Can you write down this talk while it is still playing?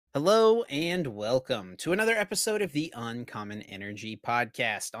Hello and welcome to another episode of the Uncommon Energy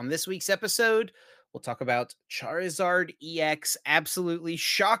Podcast. On this week's episode, we'll talk about Charizard EX absolutely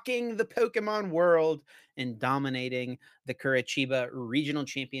shocking the Pokemon world and dominating the Curitiba Regional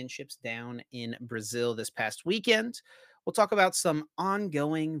Championships down in Brazil this past weekend. We'll talk about some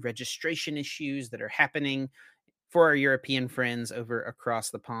ongoing registration issues that are happening for our European friends over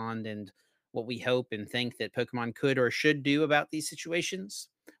across the pond and what we hope and think that Pokemon could or should do about these situations.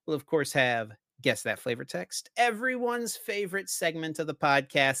 We'll, of course, have Guess That Flavor Text, everyone's favorite segment of the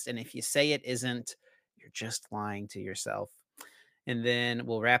podcast. And if you say it isn't, you're just lying to yourself. And then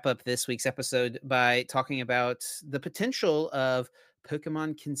we'll wrap up this week's episode by talking about the potential of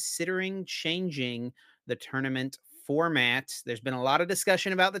Pokemon considering changing the tournament format. There's been a lot of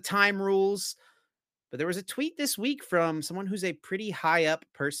discussion about the time rules. But there was a tweet this week from someone who's a pretty high up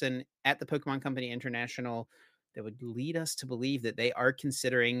person at the Pokemon Company International that would lead us to believe that they are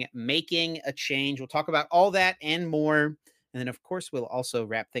considering making a change. We'll talk about all that and more. And then, of course, we'll also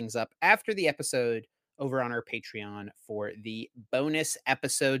wrap things up after the episode over on our Patreon for the bonus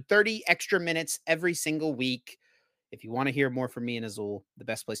episode, 30 extra minutes every single week. If you want to hear more from me and Azul, the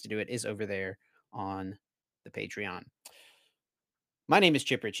best place to do it is over there on the Patreon. My name is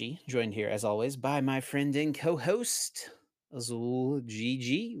Chip Ritchie, joined here as always by my friend and co-host Azul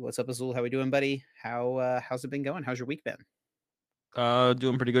GG. What's up, Azul? How we doing, buddy? How's it been going? How's your week been?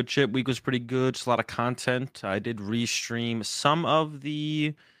 Doing pretty good. Chip week was pretty good. Just a lot of content. I did restream some of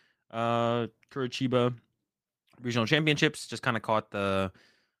the Curitiba regional championships. Just kind of caught the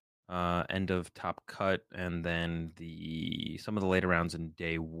end of Top Cut and then the some of the later rounds in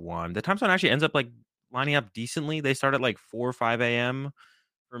day one. The time zone actually ends up like lining up decently. They start at like 4 or 5 a.m.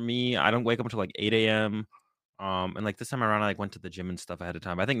 For me. I don't wake up until like 8 a.m. And like this time around, I like went to the gym and stuff ahead of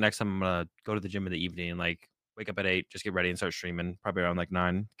time. I think next time I'm gonna go to the gym in the evening and like wake up at 8, just get ready and start streaming. Probably around like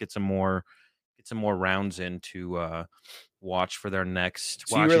 9. Get some more rounds in to watch for their next.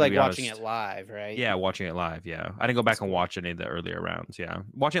 So Well, you were actually, to like be watching honest, it live, right? yeah, watching it live. Yeah, I didn't go That's back and cool. watch any of the earlier rounds. Yeah,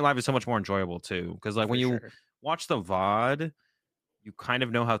 watching it live is so much more enjoyable too. Because like For when you sure. watch the VOD, you kind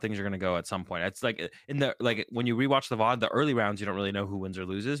of know how things are going to go at some point. It's like in the like when you rewatch the VOD, the early rounds you don't really know who wins or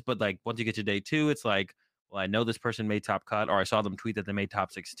loses, but like once you get to day 2, it's like, well, I know this person made top cut, or I saw them tweet that they made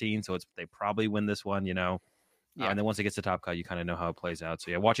top 16, so it's they probably win this one, you know. Yeah. And then once it gets to top cut, you kind of know how it plays out.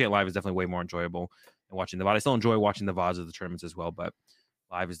 So yeah, watching it live is definitely way more enjoyable than watching the VOD. I still enjoy watching the VODs of the tournaments as well, but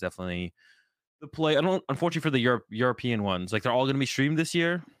live is definitely the play. I don't, unfortunately for the European ones, like they're all going to be streamed this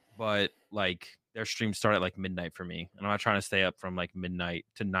year, but like their streams start at like midnight for me, and I'm not trying to stay up from like midnight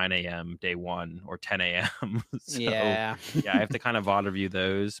to 9 a.m. day one or 10 a.m. So Yeah. yeah, I have to kind of VOD review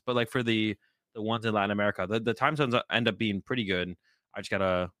those. But like for the ones in Latin America, the time zones end up being pretty good. I just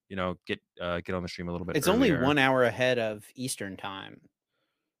gotta get on the stream a little bit It's only earlier. 1 hour ahead of Eastern time, I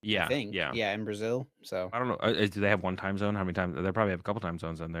Yeah, think. yeah. Yeah, in Brazil. So I don't know. Do they have one time zone? How many times? They probably have a couple time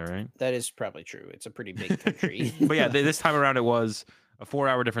zones in there, right? that is probably true. It's a pretty big country. But yeah, this time around it was a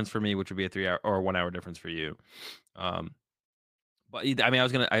 4-hour difference for me, which would be a 3-hour or a 1-hour difference for you. Um, but I mean,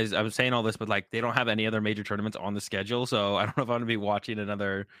 I was saying all this, but like they don't have any other major tournaments on the schedule, so I don't know if I'm gonna be watching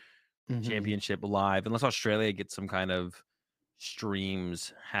another Mhm. championship live unless Australia gets some kind of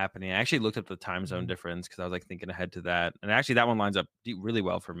streams happening. I actually looked up the time zone difference because I was like thinking ahead to that, and actually that one lines up really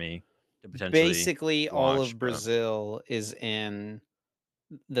well for me to potentially Basically, all watch. of But Brazil is in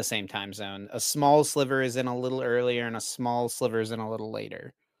the same time zone. A small sliver is in a little earlier and a small sliver is in a little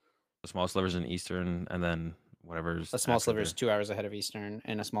later. the small slivers in Eastern, and then A whatever's small after sliver is the 2 hours ahead of Eastern,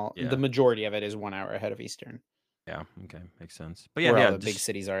 and the yeah. majority of it is 1 hour ahead of Eastern, Yeah, okay, makes sense. But yeah, where all yeah, the big just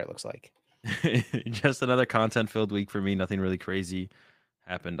cities are, it looks like. just another content-filled week for me. Nothing really crazy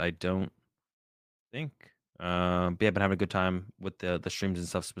happened, I don't think. But yeah, been having a good time with the streams and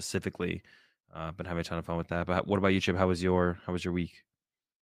stuff specifically. Been having a ton of fun with that. But what about you, Chip? How was your week?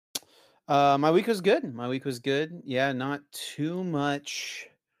 My week was good. My week was good. Yeah, not too much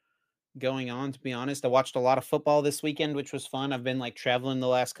going on, to be honest. I watched a lot of football this weekend, which was fun. I've been like traveling the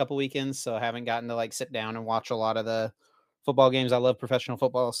last couple weekends, so I haven't gotten to like sit down and watch a lot of the football games. I love professional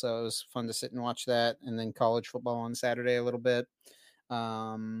football, so it was fun to sit and watch that, and then college football on Saturday a little bit.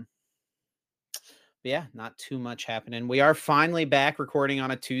 Um, but yeah, not too much happening. We are finally back recording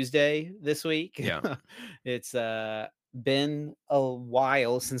on a Tuesday this week. Yeah, It's been a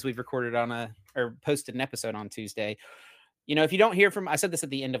while since we've recorded on a or posted an episode on Tuesday. You know, if you don't hear from, I said this at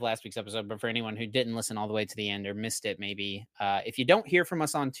the end of last week's episode, but for anyone who didn't listen all the way to the end or missed it, maybe, if you don't hear from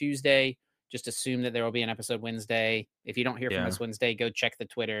us on Tuesday, just assume that there will be an episode Wednesday. If you don't hear from yeah. us Wednesday, go check the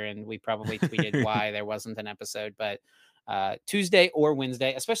Twitter, and we probably tweeted why there wasn't an episode. But Tuesday or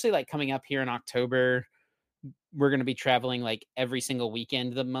Wednesday, especially like coming up here in October, we're going to be traveling like every single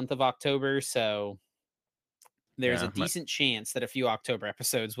weekend the month of October. So there's a Yeah, decent chance that a few October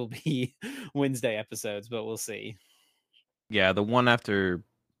episodes will be Wednesday episodes, but we'll see. yeah, the one after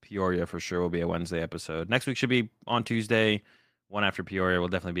Peoria for sure will be a Wednesday episode. Next week should be on Tuesday. One after Peoria will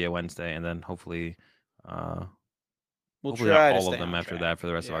definitely be a Wednesday, and then uh, We'll hopefully not try to all of stay them on after track. that for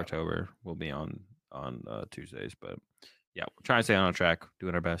the rest of Yeah. October will be on Tuesdays. But yeah, we're trying to stay on track,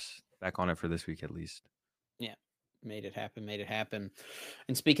 doing our best. Back on it for this week at least. Yeah. Made it happen. Made it happen.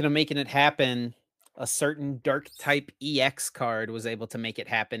 And speaking of making it happen, a certain dark type EX card was able to make it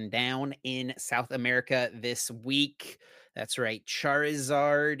happen down in South America this week. That's right.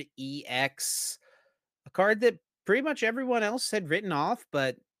 Charizard EX, a card that pretty much everyone else had written off,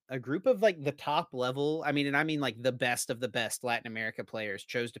 but a group of like the top level, I mean, and I mean like the best of the best Latin America players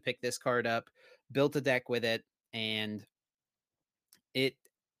chose to pick this card up, built a deck with it, and it,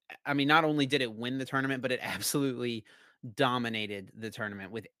 I mean, not only did it win the tournament, but it absolutely dominated the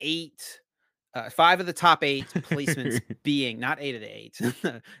tournament with five of the top eight placements being not eight of the eight.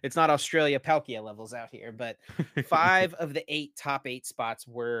 It's not Australia Palkia levels out here, but five of the top eight spots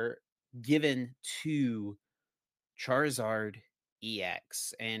were given to Charizard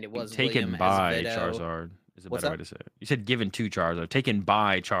EX, and it was William Taken by Azevedo. Charizard is a What's better way up? to say it. You said given to Charizard. Taken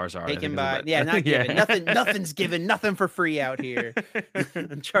by Charizard, I think Taken is a by, yeah, better. not given. Yeah. Nothing's given. Nothing for free out here.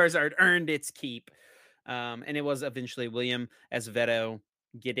 Charizard earned its keep. And it was eventually William Azevedo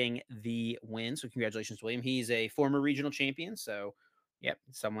getting the win. So congratulations, William. He's a former regional champion. So, yep,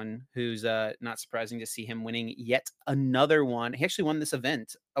 someone who's not surprising to see him winning yet another one. He actually won this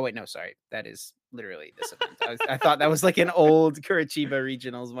event. Oh wait, no, sorry, that is literally this event. I thought that was like an old Curitiba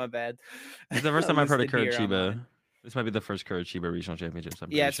regionals. My bad. This is the first time I've heard of Listed here online. Curitiba. This might be the first Curitiba regional championships,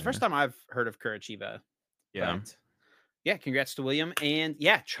 I'm Yeah, pretty it's the first sure. time I've heard of Curitiba, Yeah. but yeah, congrats to William. And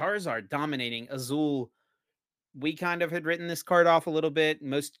yeah, Charizard dominating Azul. We kind of had written this card off a little bit.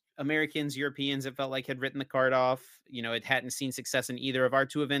 Most Americans, Europeans, it felt like had written the card off. You know, it hadn't seen success in either of our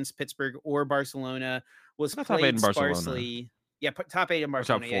two events, Pittsburgh or Barcelona, was I thought top eight played in Barcelona. sparsely. Yeah, top eight in Or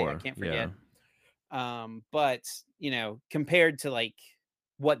top Barcelona. Yeah, I four. can't Yeah. forget. But you know, compared to like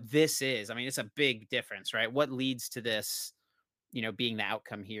what this is, I mean, it's a big difference, right? What leads to this, you know, being the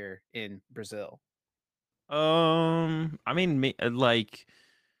outcome here in Brazil? I mean, like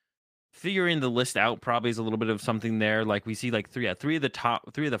figuring the list out probably is a little bit of something there. Like we see, like three of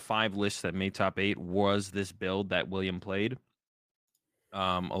the five lists that made top eight was this build that William played,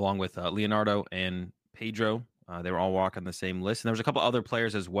 along with Leonardo and Pedro. They were all walking the same list, and there was a couple other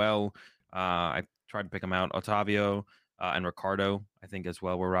players as well. I tried to pick them out. Otavio and Ricardo, I think as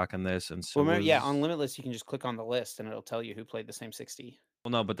well, were rocking this, and so Well, yeah, on was. Limitless, you can just click on the list and it'll tell you who played the same 60.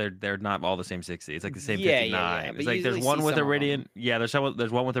 Well, no, but they're not all the same 60. It's like the same Yeah, 59. but It's you like there's usually see one with some a of them. radiant. Yeah, there's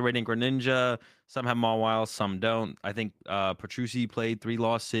one with a radiant Greninja. Some have Mawile, some don't. I think Petrucci played 3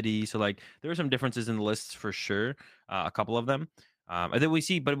 Lost City. So like there are some differences in the lists for sure. A couple of them. And then we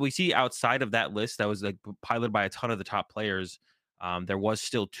see outside of that list that was like piloted by a ton of the top players. There was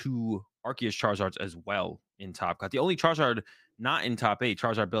still 2 Arceus Charizards as well in top cut. The only Charizard not in top 8,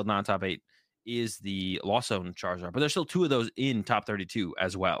 Charizard build not in top 8, is the Lost Zone Charizard, but there's still 2 of those in top 32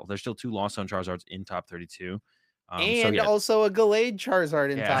 as well. There's still 2 Lost Zone Charizards in top 32. So And yeah, also a Gallade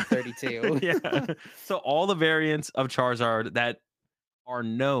Charizard in yeah, top 32. yeah. So all the variants of Charizard that are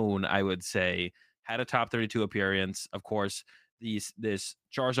known, I would say, had a top 32 appearance. Of course, this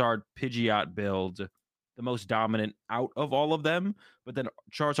Charizard Pidgeot build, the most dominant out of all of them. But then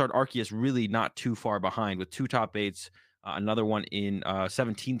Charizard Arceus really not too far behind with 2 top 8s, another one in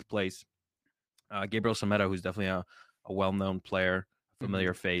 17th place. Gabriel Sameto, who's definitely a well-known player,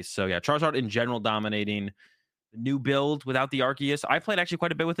 familiar Mhm. face. So yeah, Charizard in general dominating. The new build without the Arceus. I played actually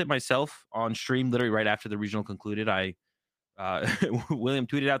quite a bit with it myself on stream, literally right after the regional concluded. William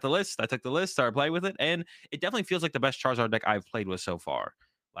tweeted out the list. I took the list, started playing with it, and it definitely feels like the best Charizard deck I've played with so far.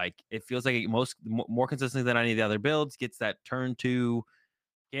 Like it feels like more consistently than any of the other builds. Gets that turn 2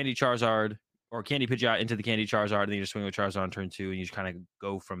 Candy Charizard or Candy Pidgeot into the Candy Charizard, and then you just swing with Charizard on turn 2, and you just kind of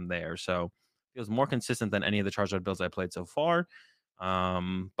go from there. So it feels more consistent than any of the Charizard builds I played so far.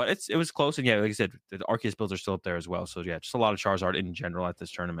 But it was close, and yeah, like I said, the Arceus builds are still up there as well. So yeah, just a lot of Charizard in general at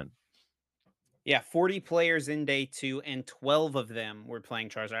this tournament. Yeah, 40 players in day 2 and 12 of them were playing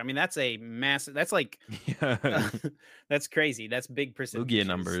Charizard. I mean, that's a massive, that's like Yeah, that's crazy. That's big Lugia percentages. That's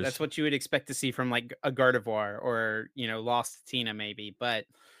numbers. what you would expect to see from like a Gardevoir or, you know, Lost Tina maybe, but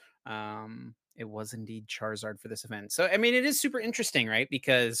it was indeed Charizard for this event. So I mean, it is super interesting, right?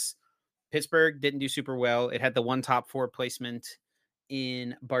 Because Pittsburgh didn't do super well. It had the one top 4 placement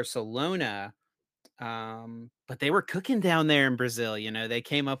in Barcelona, but they were cooking down there in Brazil. You know, they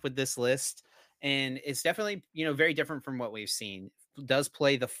came up with this list, and it's definitely, very different from what we've seen. Does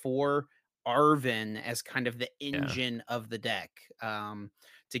play the 4 Arvin as kind of the Yeah. engine of the deck,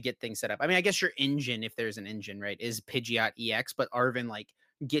 to get things set up. I mean, I guess your engine, if there's an engine, right, is Pidgeot EX, but Arvin, like,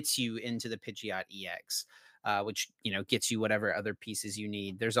 gets you into the Pidgeot EX, which, gets you whatever other pieces you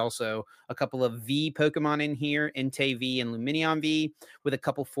need. There's also a couple of V Pokemon in here, Entei V and Lumineon V, with a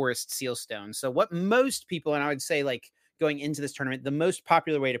couple Forest Sealstones. So what most people, and I would say, like, going into this tournament, the most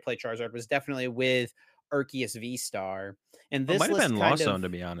popular way to play Charizard was definitely with Arceus V Star. And Well, it this might have list been kind Lost Zone, of, to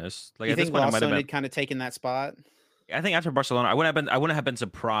be honest. Like you at this think point, it Lost might have Zone been. had kind of taken that spot? I think after Barcelona, I wouldn't have been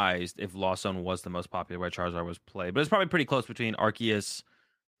surprised if Lost Zone was the most popular way Charizard was played. But it's probably pretty close between Arceus,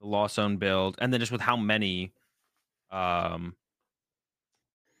 the Lost Zone build, and then just with how many. Um,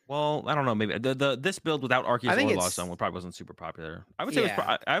 well, I don't know. Maybe the this build without I Arceus think or Lost Zone it's, probably wasn't super popular.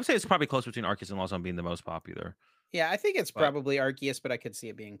 yeah. I would say it's probably close between Arceus and Lost Zone being the most popular. Yeah, I think it's But probably Arceus, but I could see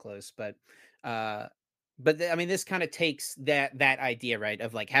it being close. Uh, I mean, this kind of takes that idea, right,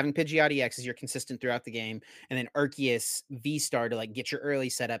 of like having Pidgeot EX as you're consistent throughout the game, and then Arceus V Star to like get your early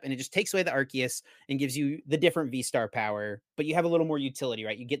setup, and it just takes away the Arceus and gives you the different V Star power, but you have a little more utility,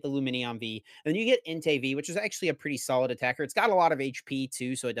 right? You get the Lumineon V, and then you get Entei V, which is actually a pretty solid attacker. It's got a lot of HP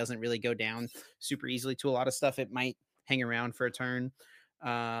too, so it doesn't really go down super easily to a lot of stuff. It might hang around for a turn.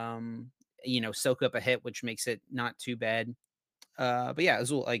 Um, soak up a hit, which makes it not too bad. But yeah,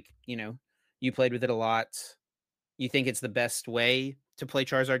 Azul, like, you played with it a lot. You think it's the best way to play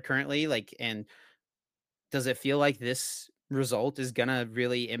Charizard currently? Like, and does it feel like this result is gonna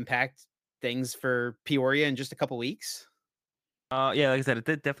really impact things for Peoria in just a couple weeks? yeah, like I said,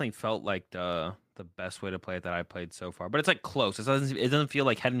 definitely felt like the best way to play it that I played so far. But it's like close. It doesn't feel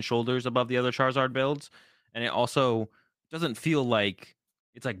like head and shoulders above the other Charizard builds, and it also doesn't feel like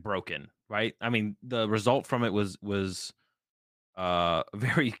it's like broken, right? I mean, the result from it was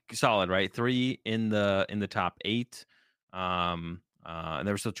very solid, right? 3 in the top 8. And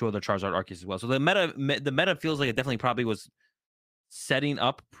there were still 2 other Charizard Arceus as well. So the meta feels like it definitely probably was setting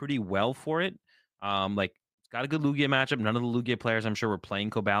up pretty well for it. Like it's got a good Lugia matchup. None of the Lugia players, I'm sure, were playing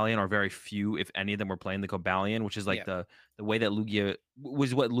Cobalion, or very few, if any of them, were playing the Cobalion, which is like Yeah. the way that Lugia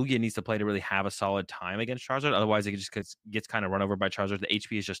was what Lugia needs to play to really have a solid time against Charizard. Otherwise, it just gets kind of run over by Charizard. The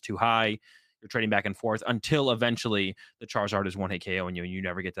HP is just too high. You're trading back and forth until eventually the Charizard is one hit KO and you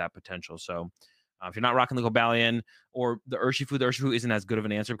never get that potential. So if you're not rocking the Cobalion or the Urshifu isn't as good of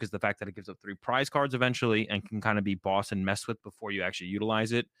an answer because the fact that it gives up 3 prize cards eventually and can kind of be boss and mess with before you actually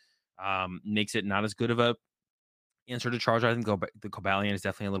utilize it, makes it not as good of a answer to Charizard. I think the Cobalion is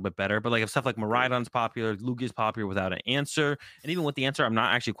definitely a little bit better. But like if stuff like Agreed. Miraidon's popular, Lugia's popular without an answer. And even with the answer, I'm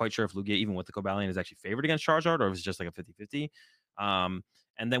not actually quite sure if Lugia, even with the Cobalion, is actually favored against Charizard or if it's just like a 50-50.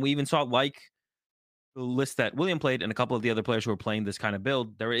 And then we even saw like the list that William played and a couple of the other players who were playing this kind of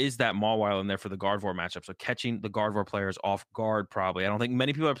build, there is that Mawile in there for the Gardevoir matchup. So catching the Gardevoir players off guard, probably. I don't think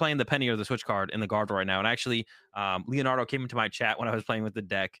many people are playing the Penny or the Switch card in the Gardevoir right now. And actually, Leonardo came into my chat when I was playing with the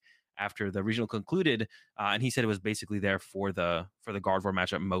deck after the regional concluded, and he said it was basically there for the Gardevoir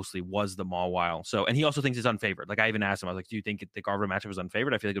matchup. Mostly was the Mawile. So, and he also thinks it's unfavored. Like I even asked him, I was like, "Do you think the Gardevoir matchup was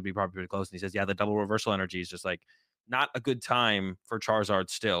unfavored?" I feel like it'd be probably pretty close. And he says, "Yeah, the double reversal energy is just like not a good time for Charizard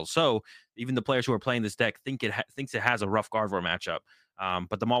still." So even the players who are playing this deck thinks it has a rough Gardevoir matchup.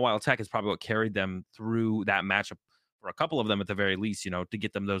 But the Mawile tech is probably what carried them through that matchup for a couple of them at the very least, to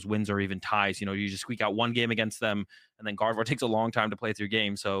get them those wins or even ties. You just squeak out one game against them, and then Gardevoir takes a long time to play through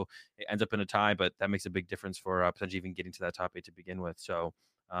game, so it ends up in a tie, but that makes a big difference for potentially even getting to that top 8 to begin with. So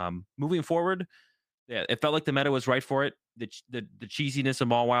moving forward, yeah, it felt like the meta was right for it. The cheesiness of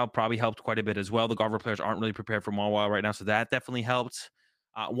Mawile probably helped quite a bit as well. The Gardevoir players aren't really prepared for Mawile right now, so that definitely helped.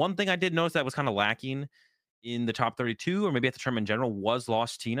 One thing I did notice that was kind of lacking in the top 32, or maybe at the tournament in general, was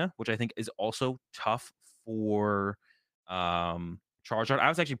Lost Tina, which I think is also tough for Charizard. I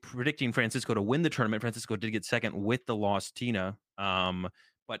was actually predicting Francisco to win the tournament. Francisco did get second with the Lost Tina.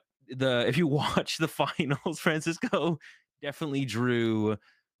 But if you watch the finals, Francisco definitely drew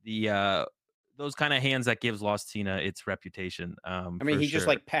the those kind of hands that gives Lost Tina its reputation, I mean, for he just sure.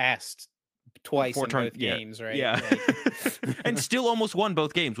 like passed twice Four in turn, both yeah, games, right? yeah, Like, and still almost won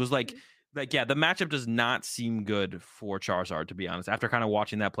both games. Was like yeah, the matchup does not seem good for Charizard, to be honest. After kind of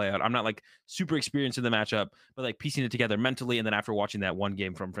watching that play out, I'm not like super experienced in the matchup, but like piecing it together mentally, and then after watching that one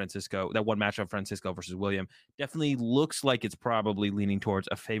game from Francisco, that one matchup Francisco versus William, definitely looks like it's probably leaning towards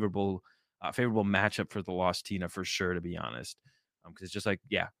a favorable matchup for the Lost Tina for sure, to be honest. Because it's just like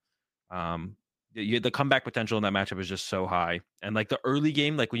yeah, um, the comeback potential in that matchup is just so high. And like the early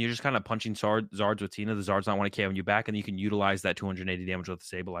game, like when you're just kind of punching Zards with Tina, the Zards not want to KO you back, and you can utilize that 280 damage with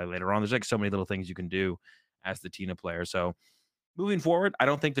the Sableye later on. There's like so many little things you can do as the Tina player. So moving forward, I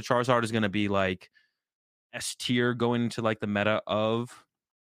don't think the Charizard is going to be like S tier going into like the meta of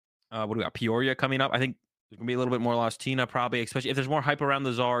what do we got? Peoria coming up. I think there's gonna be a little bit more Lost Tina, probably, especially if there's more hype around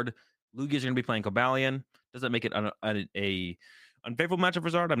the Zard. Lugia's gonna be playing Cobalion. Does that make it a unfavorable matchup for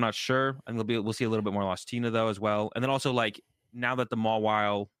Zard? I'm not sure. I think we'll see a little bit more Lost Tina though as well. And then also like now that the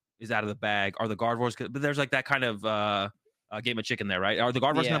Mawile is out of the bag, are the Gardevoirs? But there's like that kind of game of chicken there, right? Are the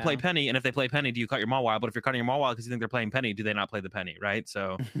Gardevoirs going to play Yeah. Penny? And if they play Penny, do you cut your Mawile? But if you're cutting your Mawile because you think they're playing Penny, do they not play the Penny, right?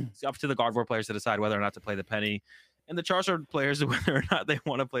 So it's up to the Gardevoir players to decide whether or not to play the Penny and the Charizard players whether or not they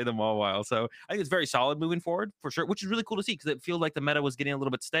want to play them all while. So I think it's very solid moving forward for sure, which is really cool to see because it feels like the meta was getting a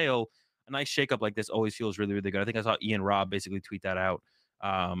little bit stale. A nice shakeup like this always feels really, really good. I think I saw Ian Robb basically tweet that out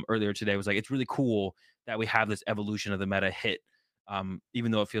earlier today. It was like, it's really cool that we have this evolution of the meta hit,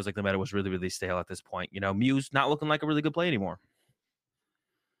 even though it feels like the meta was really, really stale at this point. You know, Mew's not looking like a really good play anymore.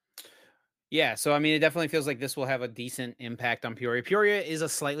 Yeah, so I mean, it definitely feels like this will have a decent impact on Peoria. Peoria is a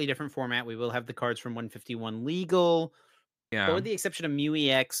slightly different format. We will have the cards from 151 legal, but Yeah. with the exception of Mew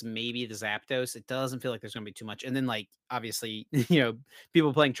EX, maybe the Zapdos, it doesn't feel like there's going to be too much. And then, like, obviously,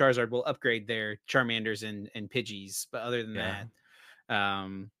 people playing Charizard will upgrade their Charmanders and Pidgeys, but other than Yeah. that,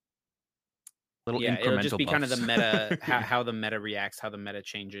 um, Little yeah, it'll just incremental be kind of the buffs. meta, how the meta reacts, how the meta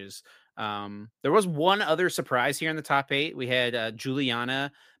changes. There was one other surprise here in the top 8. We had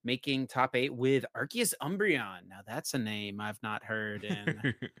Juliana making top 8 with Arceus Umbreon. Now that's a name I've not heard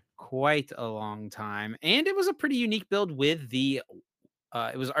in quite a long time, and it was a pretty unique build with the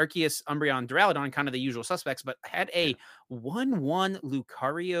it was Arceus, Umbreon, Duraludon, kind of the usual suspects, but had Yeah. a 1/1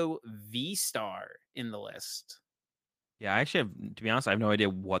 Lucario V Star in the list. Yeah, I actually have, to be honest, I have no idea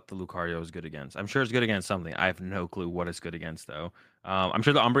what the Lucario is good against. I'm sure it's good against something. I have no clue what it's good against, though. I'm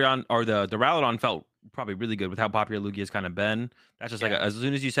sure the Umbreon or the Duraludon felt probably really good with how popular Lugia has kind of been. That's just like Yeah. as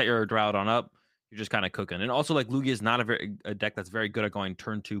soon as you set your Duraludon up, you're just kind of cooking. And also, like Lugia is not a deck that's very good at going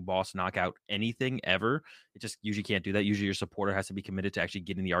turn 2 boss knockout anything ever. It just usually can't do that. Usually, your supporter has to be committed to actually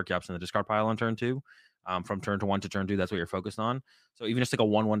getting the Archeops in the discard pile on turn 2. From turn to 1 to turn 2, that's what you're focused on. So even just like a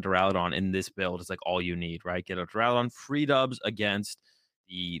 1/1 Duraludon in this build is like all you need, right? Get a Duraludon, free dubs against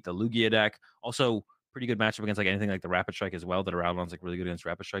the Lugia deck. Also, pretty good matchup against like anything like the Rapid Strike as well. The Duraludon's like really good against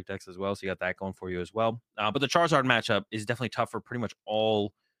Rapid Strike decks as well. So you got that going for you as well. But the Charizard matchup is definitely tough for pretty much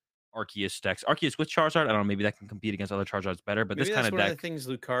all Arceus decks. Arceus with Charizard, I don't know, maybe that can compete against other Charizards better. But this Maybe kind that's of one of the deck, things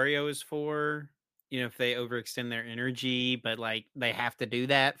Lucario is for. If they overextend their energy, but like they have to do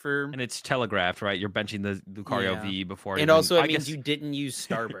that for. and it's telegraphed, right? You're benching the Lucario Yeah. V before And even. also it I means guess you didn't use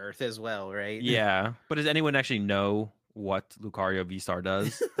Starbirth as well, right? yeah, but does anyone actually know what Lucario V Star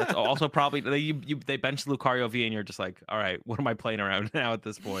does? That's also probably they bench Lucario V, and you're just like, all right, what am I playing around now at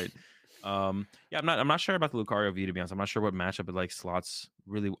this point? Yeah, I'm not sure about the Lucario V to be honest. I'm not sure what matchup it like slots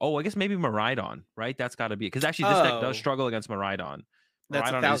really. Oh, I guess maybe Maridon, right? That's got to be because actually this deck does Oh, struggle against Maridon. that's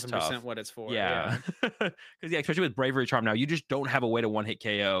Maridon is 1,000% tough. what it's for. Yeah, Yeah. because yeah, especially with Bravery Charm now, you just don't have a way to one hit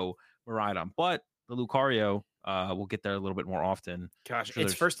KO Maridon, but the Lucario will get there a little bit more often. Gosh, I'm sure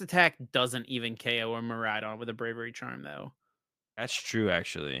its there's first attack doesn't even KO a Miraidon with a Bravery Charm, though. That's true,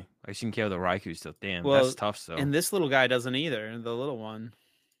 actually. I seen KO the Raikou still. Damn, that's Well, tough still. and this little guy doesn't either, the little one.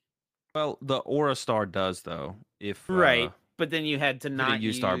 Well, the Aura Star does though. Right. But then you had to If you didn't not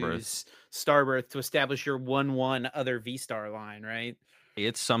use Starbirth, use Starbirth to establish your 1/1 other V Star line, right?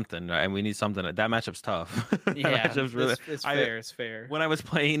 it's something, right? And we need something. That matchup's tough. That Yeah, matchup's really. it's I fair. It's fair. When I was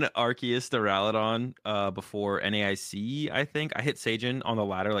playing Arceus Duraludon before NAIC, I think I hit Sajin on the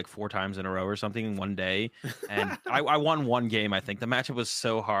ladder like 4 times in a row or something in one day, and I won one game. I think the matchup was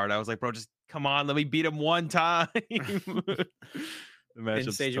so hard. I was like, bro, just come on, let me beat him one time. The And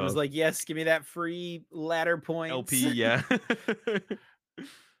matchup's Sajin was tough. like, "Yes, give me that free ladder points." LP, yeah.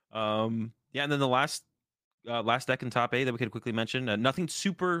 Yeah, and then the last deck in top 8 that we could quickly mention. Nothing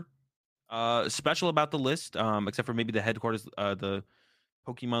super special about the list, except for maybe the headquarters, the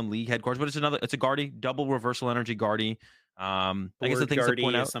Pokemon League headquarters. But it's a Guardy, double reversal energy Guardy. I guess the Board things to point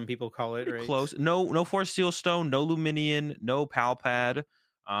Guardy, as out, some people call it, pretty right? close. No Force Seal Stone, no Luminion, no Palpad.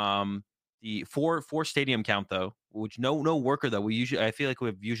 Um, the four stadium count though, which no worker though. I feel like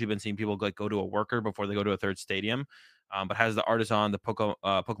we've usually been seeing people like go to a worker before they go to a third stadium. But has the Artisan, the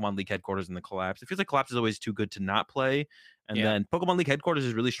Pokemon League headquarters, and the Collapse. It feels like Collapse is always too good to not play. And Yeah. then Pokemon League headquarters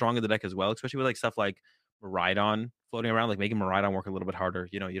is really strong in the deck as well, especially with like stuff like Maridon floating around, like making Maridon work a little bit harder.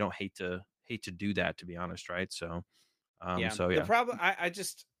 You don't hate to do that, to be honest, right? So Yeah. so The yeah. problem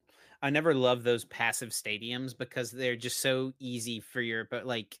I never love those passive stadiums because they're just so easy for your but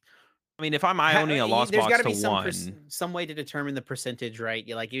like I mean, if I'm owning a lost there's got box to to be one, some way to determine the percentage, right?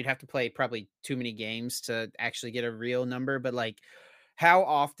 You'd have to play probably too many games to actually get a real number, but like how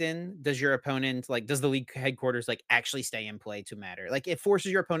often does your opponent like does the league headquarters like actually stay in play to matter? Like it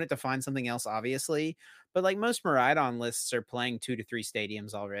forces your opponent to find something else, obviously, but like most Maridon lists are playing 2 to 3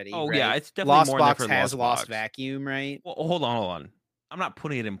 stadiums already, Oh yeah, right? it's definitely Lost more in there Box for has Lost Lost Box. Vacuum, right? Well, hold on. I'm not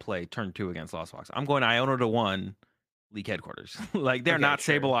putting it in play turn 2 against Lost Box. I'm going Iona to 1 league headquarters. Like they're Okay, not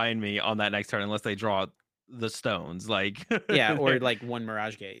sure. Sableye me on that next turn unless they draw the stones. Like Yeah, or like one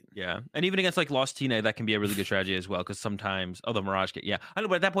Mirage Gate. yeah, and even against like Lost Tina, that can be a really good strategy as well. Because sometimes, the Mirage Gate, yeah, I know,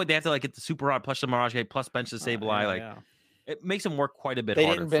 but at that point they have to like get the Super Rod plus the Mirage Gate plus bench the Sableye. Yeah, Like yeah. it makes them work quite a bit They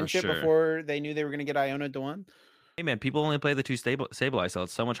harder didn't for bench it sure. before they knew they were going to get Iona to one. Hey man, people only play the 2 Sableye, so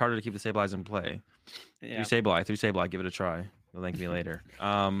it's so much harder to keep the Sableyes in play. Yeah. Through Sableye, give it a try. You'll thank me later.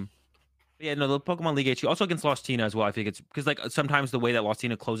 Yeah, no, the Pokemon League HQ also against Lost Tina as well. I think it's because like sometimes the way that Lost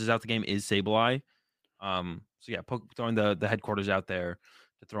Tina closes out the game is Sableye. So yeah, throwing the headquarters out there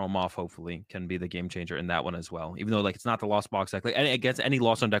to throw them off hopefully can be the game changer in that one as well. Even though like it's not the Lost Box deck, like against any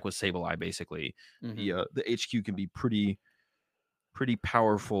Lost on deck with Sableye, basically Hmm. the HQ can be pretty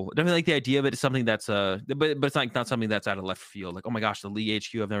powerful. Definitely like the idea of it is something that's but it's like not something that's out of left field. Like oh my gosh, the League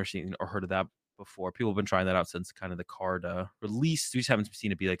HQ, I've never seen or heard of that before. People have been trying that out since kind of the card release. We just haven't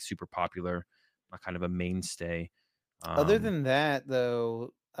seen it be like super popular, not kind of a mainstay. Other Um, than that,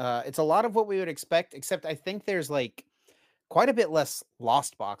 though, it's a lot of what we would expect, except I think there's like quite a bit less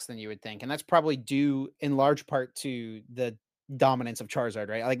Lost Box than you would think, and that's probably due in large part to the dominance of Charizard,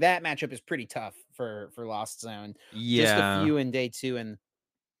 right? Like that matchup is pretty tough for Lost Zone. Just a yeah, few in day two, and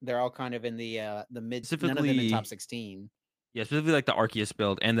they're all kind of in the mid. None of them in top specifically 16. Yeah, specifically like the Arceus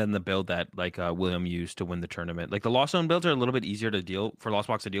build, and then the build that like William used to win the tournament. Like the Lost Zone builds are a little bit easier to deal for Lost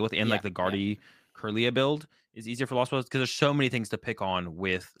Box to deal with, and Yeah, like the yeah, Guardy Curlia build is easier for Lost Box because there's so many things to pick on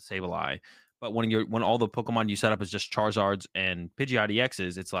with Sableye. But when all the Pokemon you set up is just Charizards and Pidgeot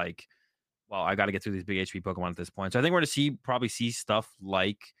EXs, it's like, well, I got to get through these big HP Pokemon at this point. So I think we're gonna probably see stuff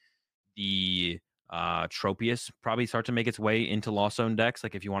like the Tropius probably start to make its way into Lost Zone decks.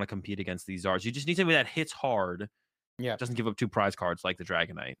 Like if you want to compete against these Zards, you just need somebody that hits hard, yeah. doesn't give up 2 prize cards like the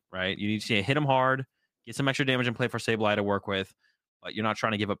Dragonite, right? You need to see hit him hard, get some extra damage and play for Sableye to work with, but you're not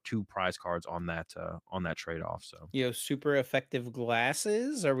trying to give up 2 prize cards on that trade off. So Super effective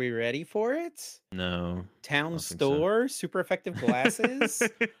glasses. Are we ready for it? no, I Town don't think so. store, super effective glasses.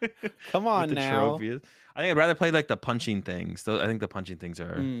 Come With on the now. trophy, I think I'd rather play like the punching things. I think the punching things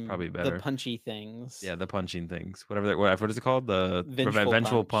are probably The better. punchy things. Yeah, the punching things. What is it called? The Vengeful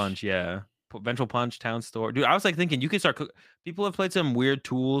vengeful punch. punch. Yeah. Vengeful punch, town store. Dude, I was like thinking you could start people have played some weird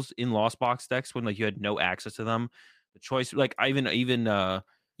tools in Lost Box decks when like you had no access to them. The choice like I even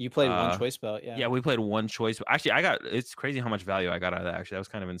You played one uh choice belt, yeah. yeah, we played one choice. Actually, it's crazy how much value I got out of that. Actually, that was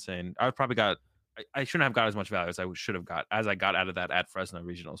kind of insane. I probably got I shouldn't have got as much value as I should have got as I got out of that at Fresno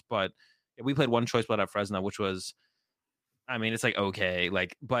regionals. But yeah, we played one choice belt at Fresno, which was I mean, it's like okay,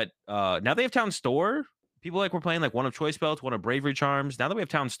 like, but now they have Town Store. People like were playing like one of Choice Belts, one of Bravery Charms. Now that we have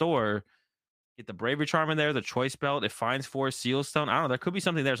Town Store, get the Bravery Charm in there, the Choice Belt. It finds 4 Seal Stone. I don't know. There could be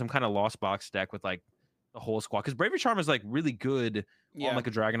something there, some kind of Lost Box deck with like the whole squad. Because Bravery Charm is like really good on Yeah. like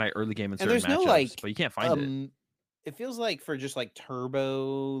a Dragonite early game in And certain there's no matchups, like but you can't find it. it feels like for just like turbo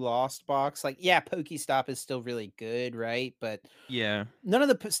Lost Box, like yeah, Pokestop is still really good, right? But Yeah, none of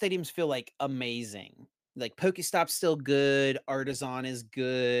the stadiums feel like amazing. Like Pokestop's still good, Artisan is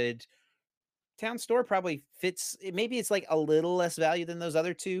good. Town Store probably fits. Maybe it's like a little less value than those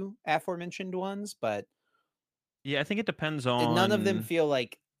other two aforementioned ones, but yeah. I think it depends none of them on. feel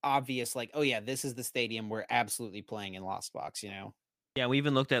like obvious. Like, oh yeah, this is the stadium we're absolutely playing in Lost Box. Yeah, we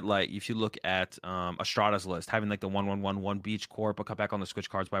even looked at like if you look at Estrada's list, having like the 1-1-1-1 Beach Corp, but cut back on the Switch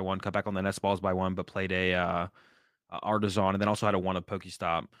cards by one, cut back on the Nest Balls by one, but played a Artisan, and then also had a one of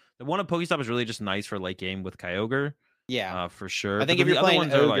Pokestop. The one of Pokestop is really just nice for late game with Kyogre, Yeah, for sure. I But think then if you're the other playing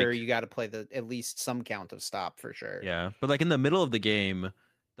ones are Ogre, like, you got to play the at least some count of stop for sure. yeah. But like in the middle of the game,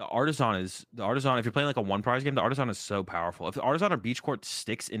 the Artisan. If you're playing like a one prize game, the Artisan is so powerful. If the Artisan or Beach Court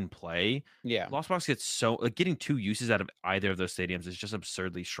sticks in play, Yeah, Lost Box gets so like getting 2 uses out of either of those stadiums is just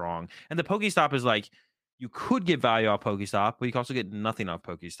absurdly strong. And the Pokestop is like you could get value off Pokestop, but you can also get nothing off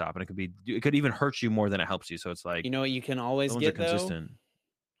Pokestop, and it could even hurt you more than it helps you. So it's like you know what you can always those ones are get though? consistent.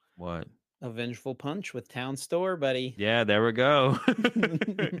 What? A Vengeful Punch with Town Store, buddy. Yeah, there we go.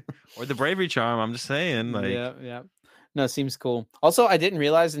 Or the bravery charm. I'm just saying, like, Yeah, yeah. No, seems cool. Also, I didn't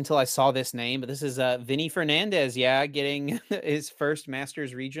realize until I saw this name, but this is Vinny Fernandez, yeah, getting his first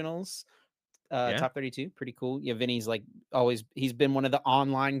Masters Regionals, yeah, top 32. Pretty cool. Yeah, Vinny's like always he's been one of the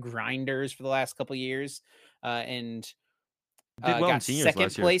online grinders for the last couple years. And Did well in Got seniors second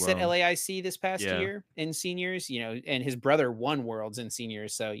last year as place at well. LAIC this past Yeah. year in seniors, and his brother won worlds in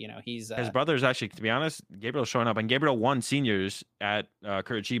seniors. So, he's His brother's actually, to be honest, Gabriel's showing up, and Gabriel won seniors at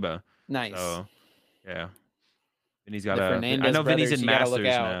Curitiba. nice. So yeah, Vinny's got The to. I Fernandez know Vinny's brothers, in you got to look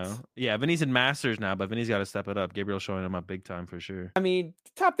masters out. now. Yeah, Vinny's in masters now, but Vinny's got to step it up. Gabriel's showing him up big time for sure. I mean,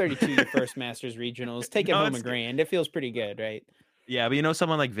 top 32, your first Masters regionals, taking No, home a it's good. grand. It feels pretty good, right? Yeah, but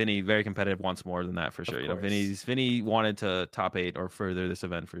someone like Vinny, very competitive, wants more than that for Of sure. course. Vinny wanted to top 8 or further this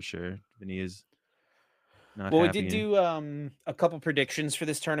event for sure. Vinny is not Well, we did happy. do a couple predictions for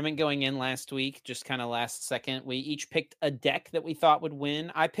this tournament going in last week, just kind of last second. We each picked a deck that we thought would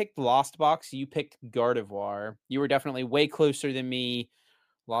win. I picked Lost Box, you picked Gardevoir. You were definitely way closer than me.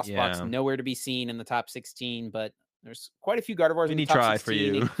 Lost Box Yeah, nowhere to be seen in the top 16, but there's quite a few Gardevoirs in the Vinny top tried for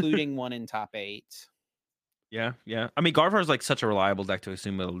 16, you. including one in top 8. Yeah, yeah. I mean, Gardevoir is like such a reliable deck to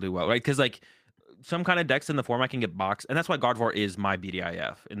assume it'll do well, right? Because like some kind of decks in the format can get boxed, and that's why Gardevoir is my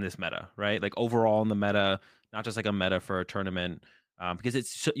BDIF in this meta, right? Like overall in the meta, not just like a meta for a tournament,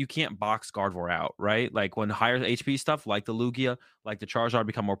 because you can't box Gardevoir out, right? Like when higher HP stuff, like the Lugia, like the Charizard,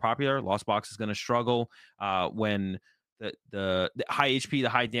 become more popular, Lost Box is going to struggle. When the high HP, the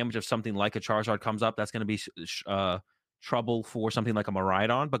high damage of something like a Charizard comes up, that's going to be trouble for something like a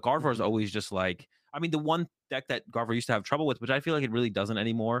Miraidon. But Gardevoir is Mhm. always just like, I mean, the one deck that Garver used to have trouble with, which I feel like it really doesn't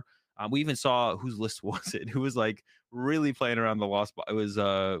anymore. We even saw whose list was it? Who was like really playing around the lost. It was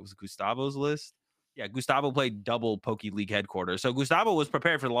Gustavo's list. Yeah, Gustavo played double Poke League headquarters. So Gustavo was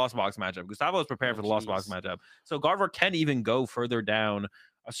prepared for the Lost Box matchup. Gustavo was prepared Oh, for the Lost Box geez. matchup. So Garver can even go further down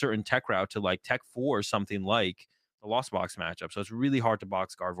a certain tech route to like Tech 4 or something like the Lost Box matchup. So it's really hard to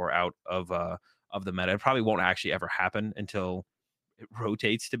box Garvor out of the meta. It probably won't actually ever happen until it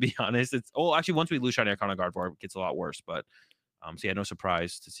rotates, to be honest. Actually, once we lose Shiny Arcana Gardevoir, it gets a lot worse. But so yeah, no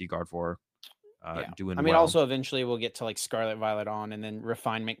surprise to see Gardevoir Yeah. I doing mean, well. also eventually we'll get to like Scarlet Violet on, and then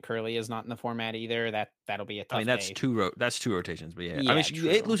Refinement Curly is not in the format either. That'll be a I mean, tough day. that's two rotations, but yeah, I mean, Yeah,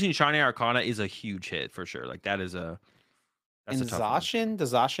 true. losing Shiny Arcana is a huge hit for sure. Like that's And a tough one.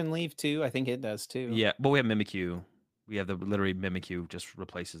 Does Zacian leave too? I think it does too. Yeah, but we have Mimikyu. We have the literally Mimikyu just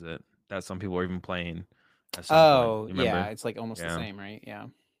replaces it. That some people are even playing at some point. Oh, You yeah, remember? it's like almost the Yeah, same, right? Yeah.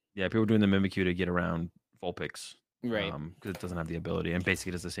 yeah. People are doing the Mimikyu to get around Vulpix, Right. because it doesn't have the ability, and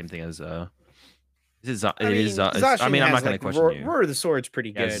basically does the same thing as I It is. mean, I Zacian mean, I'm not has going to like question you. Roar of the Sword's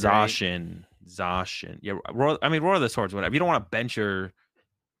pretty Yeah, good, right? Zacian. Yeah, I mean, Roar of the Swords, whatever. You don't want to bench your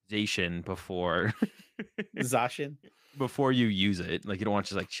Zacian before Zacian. before you use it. Like you don't want to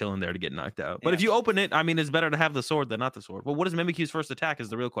just like chilling there to get knocked out. But Yeah. if you open it, I mean, it's better to have the sword than not the sword. Well, what is Mimikyu's first attack? Is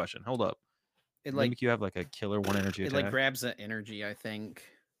the real question. Hold up. It Does like Mimikyu have like a killer one energy it like attack? grabs the energy, I think.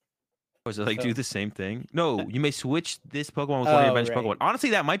 Or does it like do So the same thing? No, you may switch this Pokemon with one of your Oh, bench Pokemon. right. Honestly,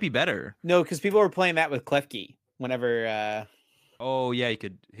 that might be better. No, because people were playing that with Klefki whenever Oh yeah, you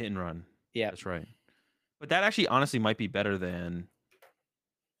could hit and run. yeah. That's right. But that actually honestly might be better than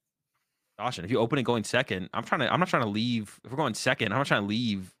Zacian. If you open it going second, I'm not trying to leave. If we're going second, I'm not trying to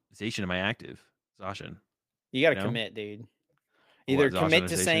leave Zacian in my active. Zacian. You gotta You know? commit, dude. Either What, Zacian commit or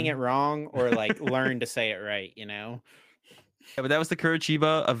to saying it Zacian? wrong or like learn to say it right, you know? Yeah, but that was the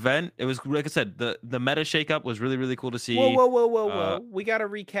Curitiba event. It was like I said, the meta shakeup was really, really cool to Whoa, see. whoa, whoa, whoa, Uh whoa. We gotta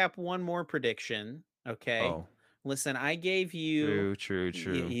recap one more prediction. Okay. oh, Listen, I gave you true, true,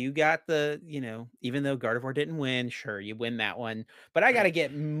 true. you got even though Gardevoir didn't win, sure, you win that one. But I gotta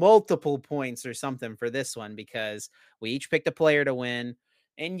get multiple points or something for this one because we each picked a player to win,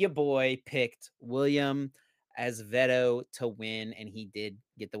 and your boy picked William as Veto to win, and he did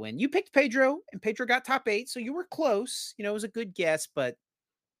get the win. You picked Pedro, and Pedro got top 8, so you were close. It was a good guess, but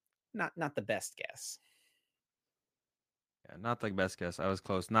not the best guess. Yeah, not the best guess. I was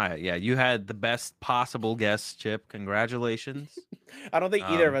close. Nah, yeah, you had the best possible guess, Chip. Congratulations. I don't think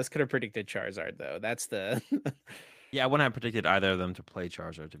either of Um, us could have predicted Charizard, though. That's the yeah, I wouldn't have predicted either of them to play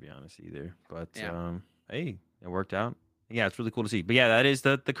Charizard, to be honest, either. But yeah. hey, it worked out. Yeah, it's really cool to see. But yeah, that is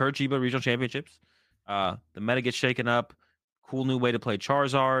the Curitiba Regional Championships. The meta gets shaken up. Cool new way to play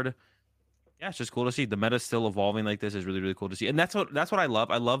Charizard. Yeah, it's just cool to see the meta still evolving like this is really, really cool to see. And that's what I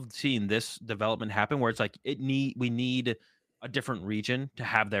love. I love seeing this development happen where it's like we need a different region to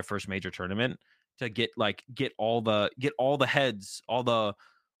have their first major tournament to get all the heads, all the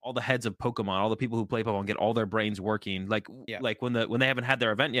heads of Pokemon, all the people who play Pokemon, get all their brains working. Yeah. Like when they haven't had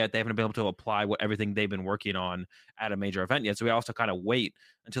their event yet, they haven't been able to apply everything they've been working on at a major event yet. So we also kind of wait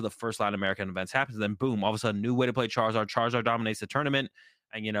until the first Latin American events happens. And then boom, all of a sudden, new way to play Charizard. Charizard dominates the tournament,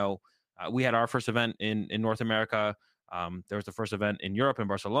 and we had our first event in North America. There was the first event in Europe in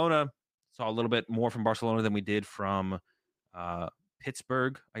Barcelona. Saw a little bit more from Barcelona than we did from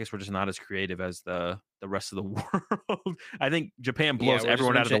Pittsburgh. I guess we're just not as creative as the rest of the world. I think Japan Yeah, blows we're just a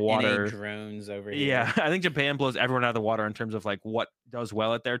everyone out of bunch the of NA water. drones over Yeah, here. I think Japan blows everyone out of the water in terms of like what does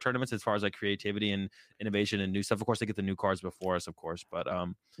well at their tournaments as far as like creativity and innovation and new stuff. Of course, they get the new cards before us, of course,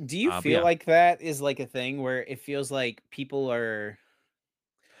 Do you but feel yeah. like that is like a thing where it feels like people are,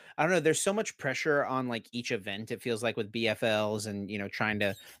 I don't know, there's so much pressure on like each event. It feels like with BFLs and, trying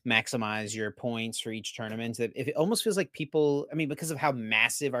to maximize your points for each tournament. That it almost feels like people, I mean, because of how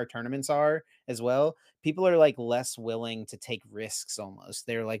massive our tournaments are as well, people are like less willing to take risks almost.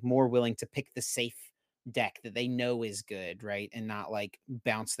 They're like more willing to pick the safe deck that they know is good, right? And not like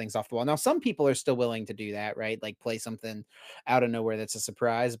bounce things off the wall. Now, some people are still willing to do that, right? Like play something out of nowhere that's a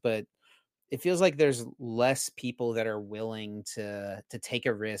surprise, but it feels like there's less people that are willing to take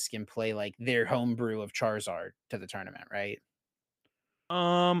a risk and play like their homebrew of Charizard to the tournament, right?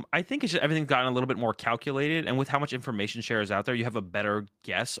 I think it's just everything's gotten a little bit more calculated, and with how much information share is out there, you have a better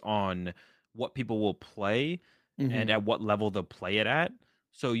guess on what people will play and Mhm. at what level they'll play it at.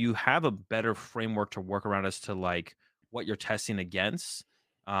 So you have a better framework to work around as to like what you're testing against.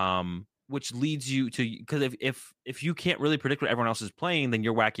 Which leads you to because if you can't really predict what everyone else is playing, then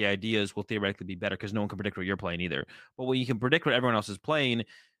your wacky ideas will theoretically be better because no one can predict what you're playing either. But when you can predict what everyone else is playing,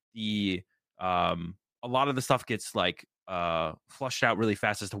 the a lot of the stuff gets like flushed out really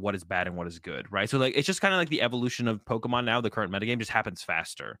fast as to what is bad and what is good, right? So like it's just kind of like the evolution of Pokemon now. The current metagame just happens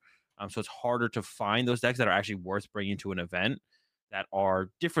faster, so it's harder to find those decks that are actually worth bringing to an event that are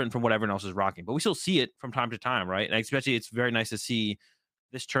different from what everyone else is rocking. But we still see it from time to time, right? And especially it's very nice to see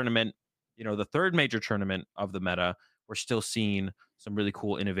this tournament, the third major tournament of the meta. We're still seeing some really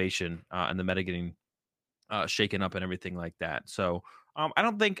cool innovation and the meta getting shaken up and everything like that. So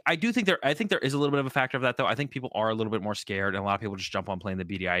I do think I think there is a little bit of a factor of that though. I think people are a little bit more scared, and a lot of people just jump on playing the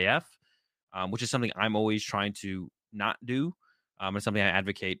BDIF, which is something I'm always trying to not do. It's something I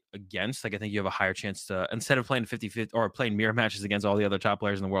advocate against. Like I think you have a higher chance to instead of playing 50-50 or playing mirror matches against all the other top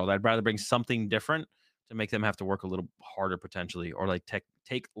players in the world, I'd rather bring something different to make them have to work a little harder potentially, or like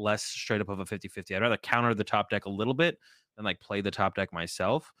take less straight up of a 50-50. I'd rather counter the top deck a little bit than like play the top deck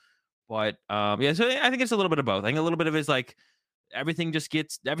myself. But yeah, so I think it's a little bit of both. I think a little bit of it is like everything just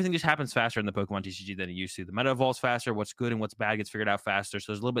happens faster in the Pokemon TCG than it used to. The meta evolves faster. What's good and what's bad gets figured out faster.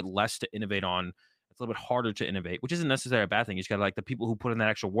 So there's a little bit less to innovate on. It's a little bit harder to innovate, which isn't necessarily a bad thing. You just got to like the people who put in that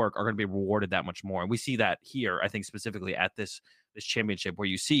extra work are going to be rewarded that much more. And we see that here, I think specifically at this championship where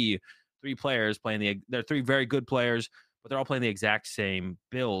you see three players playing they're three very good players, but they're all playing the exact same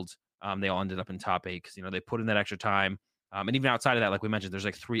build. They all ended up in top 8 because they put in that extra time. And even outside of that, like we mentioned, there's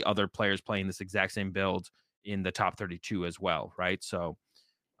like three other players playing this exact same build in the top 32 as well, right? So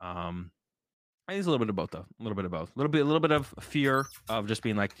I think it's a little bit of both, though. A little bit of both. A little bit of fear of just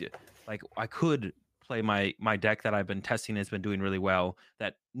being like I could play my deck that I've been testing and it's been doing really well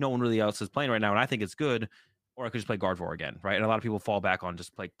that no one really else is playing right now, and I think it's good. Or I could just play Gardevoir again, right? And a lot of people fall back on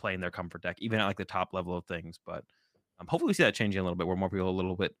just playing their comfort deck, even at like the top level of things. But hopefully we see that changing a little bit, where more people are a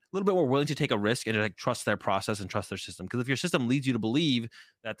little bit more willing to take a risk and like trust their process and trust their system. Because if your system leads you to believe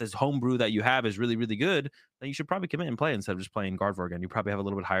that this homebrew that you have is really really good, then you should probably commit and play instead of just playing Gardevoir again. You probably have a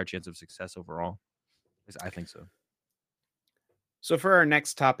little bit higher chance of success overall. At least I think so. So for our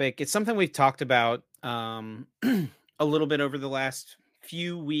next topic, it's something we've talked about a little bit over the last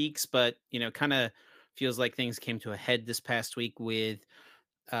few weeks, but kind of feels like things came to a head this past week with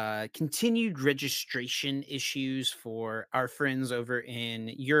continued registration issues for our friends over in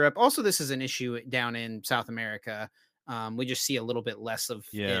Europe. Also, this is an issue down in South America. We just see a little bit less of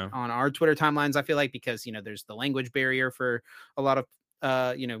it Yeah. on our Twitter timelines, I feel like, because, there's the language barrier for a lot of,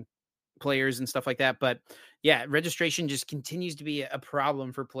 players and stuff like that. But yeah, registration just continues to be a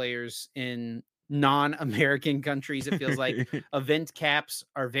problem for players in non-American countries. It feels like event caps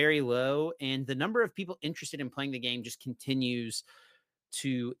are very low, and the number of people interested in playing the game just continues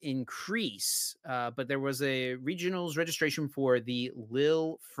to increase. But there was a regionals registration for the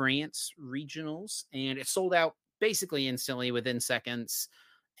Lille, France regionals, and it sold out basically instantly within seconds.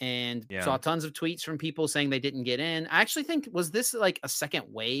 And Yeah. saw tons of tweets from people saying they didn't get in. I actually think, was this like a second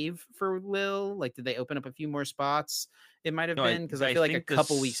wave for Lille? Like, did they open up a few more spots? It might have No, I been, because I I feel like a think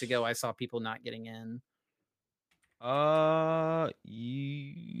couple weeks this ago I saw people not getting in.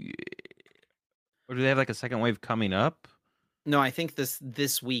 ye or do they have like a second wave coming up? No, I think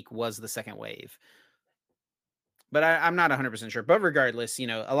this week was the second wave, but I'm not 100% sure. But regardless,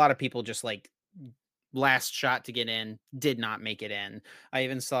 a lot of people just like last shot to get in, did not make it in. I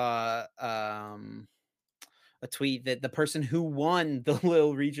even saw a tweet that the person who won the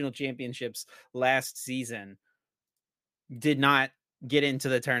Lille regional championships last season did not get into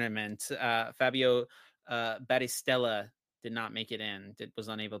the tournament. Fabio Battistella did not make it in. Was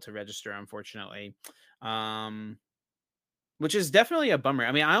unable to register, unfortunately. Um, which is definitely a bummer.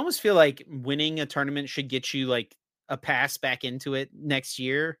 I mean, I almost feel like winning a tournament should get you like a pass back into it next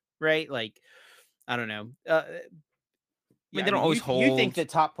year, right? Like, I don't know. I mean, Yeah, I they don't mean, always you think hold. that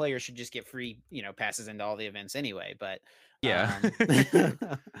top players should just get free, passes into all the events anyway, but Yeah. um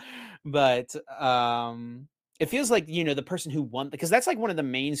but it feels like, the person who won, because that's like one of the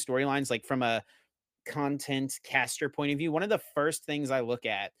main storylines, like from a content caster point of view. One of the first things I look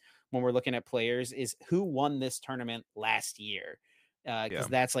at when we're looking at players is who won this tournament last year. Yeah. Because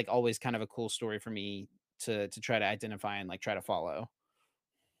that's like always kind of a cool story for me to try to identify and like try to follow.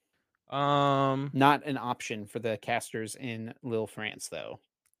 Um. Not an option for the casters in Lille, France, though.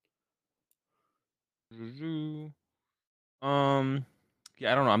 Um.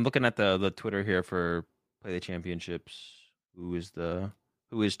 Yeah, I don't know. I'm looking at the Twitter here for Play the Championships. Who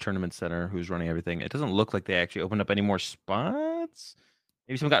is tournament center? Who's running everything? It doesn't look like they actually opened up any more spots.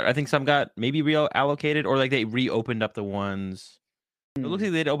 Maybe some got. I think some got maybe reallocated, or like they reopened up the ones. It looks Hmm.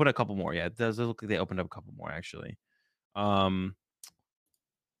 like they'd open a couple more. Yeah, it does look like they opened up a couple more actually. Um.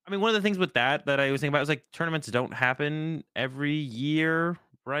 I mean, one of the things with that I was thinking about is like tournaments don't happen every year,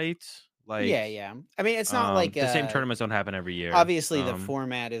 right? Yeah, Like, yeah. I mean, it's not like the same tournaments don't happen every year. obviously the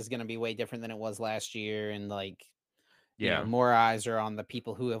format is going to be way different than it was last year, and like Yeah. more eyes are on the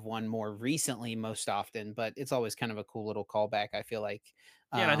people who have won more recently most often, but it's always kind of a cool little callback, I feel like.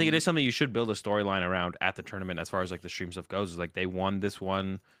 Yeah, and I think it is um something you should build a storyline around at the tournament as far as like the stream stuff goes. Is like they won this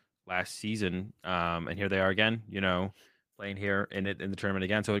one last season, and here they are again, playing here in the tournament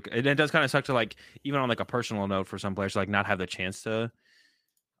again. So it does kind of suck to like even on like a personal note for some players to like not have the chance to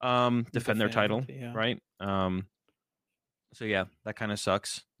defend their defend, title, yeah. right? So yeah, that kind of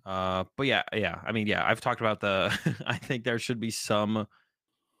sucks. But yeah. I mean, yeah, I've talked about the I think there should be some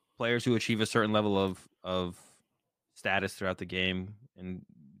players who achieve a certain level of status throughout the game, and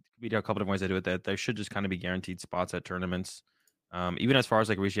we do a couple different ways I do it. That there should just kind of be guaranteed spots at tournaments, even as far as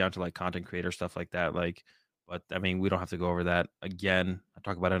like reaching out to like content creator stuff like that. Like, but I mean, we don't have to go over that again. I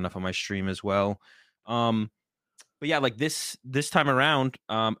talk about it enough on my stream as well. Um, but yeah, like this time around,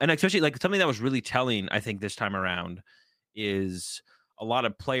 and especially like something that was really telling, I think this time around is a lot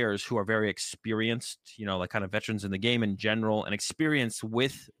of players who are very experienced, like kind of veterans in the game in general, and experienced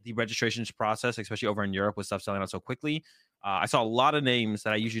with the registrations process, especially over in Europe with stuff selling out so quickly. I saw a lot of names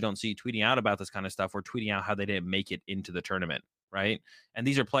that I usually don't see tweeting out about this kind of stuff, or tweeting out how they didn't make it into the tournament, right? And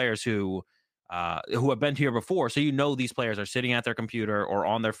these are players who have been here before, so these players are sitting at their computer or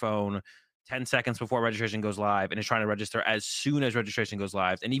on their phone 10 seconds before registration goes live and is trying to register as soon as registration goes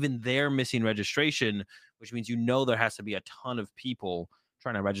live. And even they're missing registration, which means there has to be a ton of people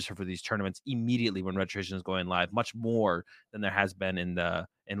trying to register for these tournaments immediately when registration is going live, much more than there has been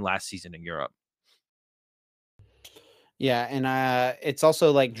in last season in Europe. Yeah, and it's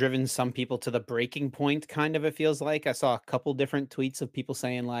also like driven some people to the breaking point, kind of, it feels like. I saw a couple different tweets of people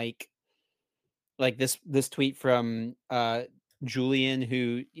saying like this tweet from Julian,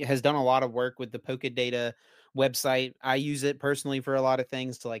 who has done a lot of work with the Poke Data website. I use it personally for a lot of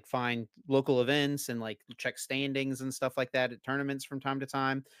things to like find local events and like check standings and stuff like that at tournaments from time to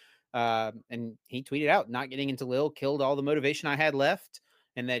time. And he tweeted out, not getting into Lil killed all the motivation I had left,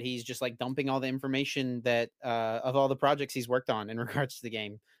 and that he's just like dumping all the information that of all the projects he's worked on in regards to the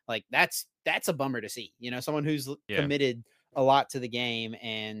game. Like that's a bummer to see, someone who's Yeah. committed a lot to the game,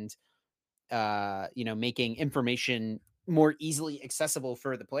 and making information more easily accessible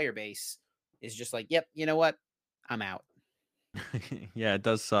for the player base is just like, yep, you know what? I'm out. Yeah, it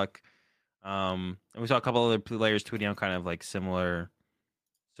does suck. And we saw a couple other players tweeting out kind of like similar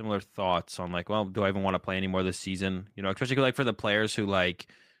thoughts on like, well, do I even want to play anymore this season? Especially like for the players who like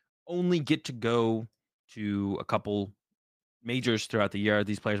only get to go to a couple majors throughout the year.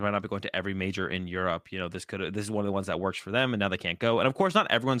 These players might not be going to every major in Europe. This is one of the ones that works for them, and now they can't go. And of course, not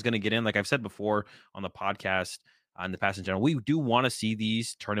everyone's going to get in. Like I've said before on the podcast, in the past in general, we do want to see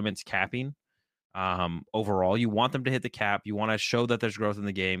these tournaments capping. Overall, you want them to hit the cap. You want to show that there's growth in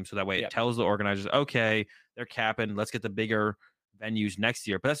the game, so that way it Yep. tells the organizers, okay, they're capping. Let's get the bigger venues next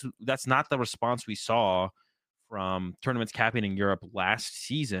year. But that's not the response we saw from tournaments capping in Europe last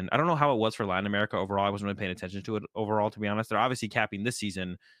season. I don't know how it was for Latin America overall. I wasn't really paying attention to it overall, to be honest. They're obviously capping this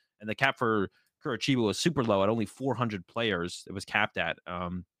season, and the cap for Curitiba was super low at only 400 players. It was capped at,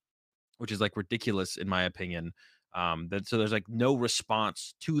 which is like ridiculous in my opinion. So there's like no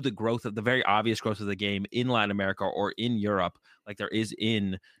response to the growth of the very obvious growth of the game in Latin America or in Europe, like there is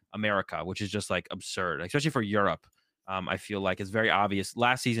in America, which is just like absurd, especially for Europe. I feel like it's very obvious.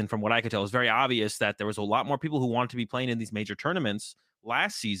 Last season, from what I could tell, it was very obvious that there was a lot more people who wanted to be playing in these major tournaments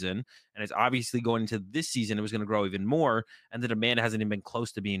last season, and it's obviously going into this season. It was going to grow even more, and the demand hasn't even been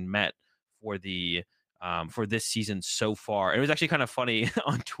close to being met for the for this season so far. And it was actually kind of funny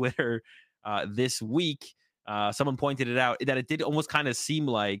on Twitter this week. Someone pointed it out that it did almost kind of seem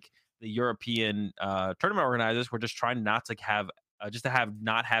like the European tournament organizers were just trying not to have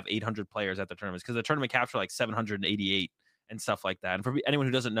not have 800 players at the tournaments, because the tournament caps are like 788 and stuff like that. And for anyone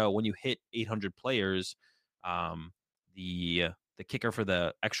who doesn't know, when you hit 800 players, um, the kicker for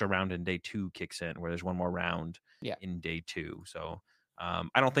the extra round in day 2 kicks in, where there's one more round Yeah. in day 2. So I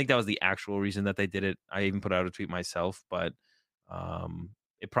don't think that was the actual reason that they did it. I even put out a tweet myself, but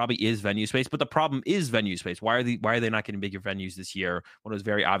it probably is venue space. But the problem is venue space. Why are they not getting bigger venues this year when it was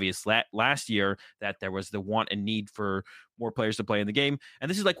very obvious last year that there was the want and need for more players to play in the game? And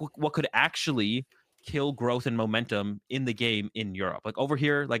this is like what could actually kill growth and momentum in the game in Europe. Like over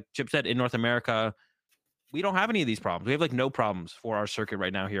here, like Chip said, in North America, we don't have any of these problems. We have like no problems for our circuit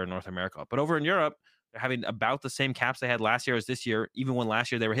right now here in North America. But over in Europe, they're having about the same caps they had last year as this year. Even when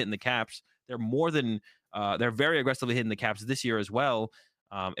last year they were hitting the caps, they're very aggressively hitting the caps this year as well.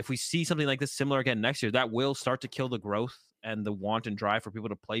 If we see something like this similar again next year, that will start to kill the growth and the want and drive for people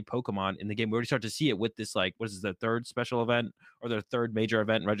to play Pokemon in the game. We already start to see it with this, like, what is the third special event or their third major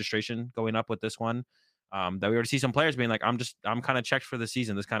event registration going up with this one. That we already see some players being like, I'm kind of checked for the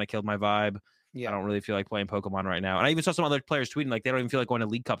season. This kind of killed my vibe. Yeah. I don't really feel like playing Pokemon right now. And I even saw some other players tweeting like they don't even feel like going to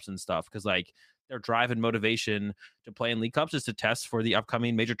League Cups and stuff, because like their drive and motivation to play in League Cups is to test for the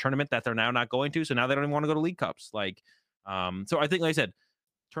upcoming major tournament that they're now not going to. So now they don't even want to go to League Cups. Like, so I think, like I said,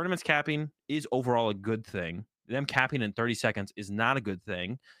 tournaments capping is overall a good thing. Them capping in 30 seconds is not a good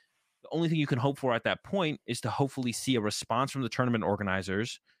thing. The only thing you can hope for at that point is to hopefully see a response from the tournament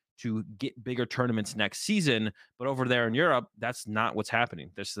organizers to get bigger tournaments next season. But over there in Europe, that's not what's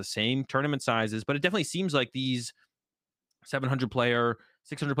happening. There's the same tournament sizes, but it definitely seems like these 700 player,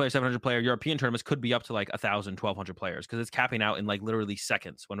 600 player, 700 player European tournaments could be up to like 1,000, 1,200 players, because it's capping out in like literally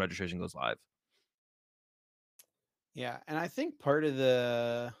seconds when registration goes live. Yeah. And I think part of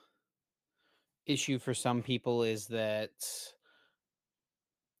the issue for some people is that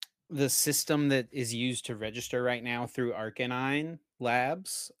the system that is used to register right now through Arcanine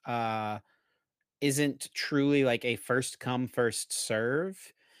Labs isn't truly like a first come, first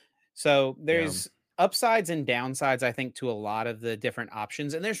serve. So Yeah. there's upsides and downsides, I think, to a lot of the different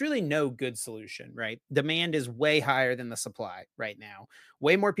options. And there's really no good solution, right? Demand is way higher than the supply right now.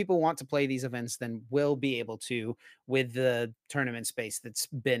 Way more people want to play these events than will be able to with the tournament space that's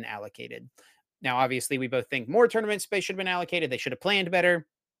been allocated. Now, obviously, we both think more tournament space should have been allocated. They should have planned better.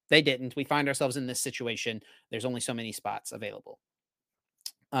 They didn't. We find ourselves in this situation. There's only so many spots available.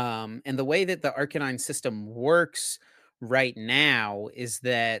 And the way that the Arcanine system works right now is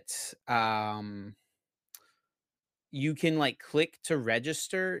that you can like click to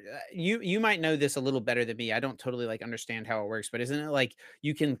register. You might know this a little better than me. I don't totally like understand how it works, but isn't it like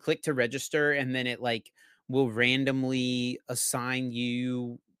you can click to register and then it like will randomly assign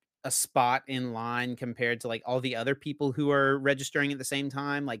you a spot in line compared to like all the other people who are registering at the same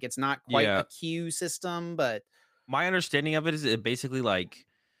time? Like it's not quite a Yeah. queue system, but My understanding of it is it basically like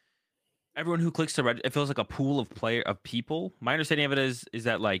everyone who clicks to it feels like a pool of people. My understanding of it is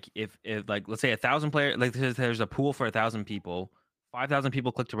that like if like let's say 1,000 player, like there's a pool for 1,000 people, 5,000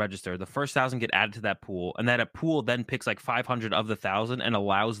 people click to register. The first 1,000 get added to that pool, and that a pool then picks like 500 of the 1,000 and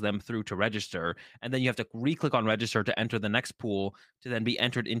allows them through to register. And then you have to re-click on register to enter the next pool to then be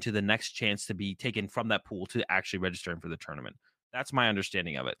entered into the next chance to be taken from that pool to actually registering for the tournament. That's my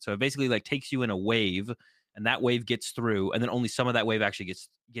understanding of it. So it basically like takes you in a wave, and that wave gets through, and then only some of that wave actually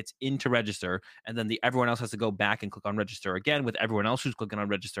gets into register, and then everyone else has to go back and click on register again with everyone else who's clicking on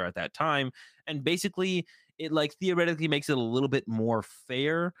register at that time. And basically it like theoretically makes it a little bit more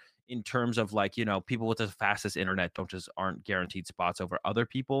fair in terms of like, you know, people with the fastest internet aren't guaranteed spots over other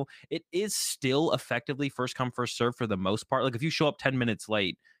people. It is still effectively first come first serve for the most part. Like if you show up 10 minutes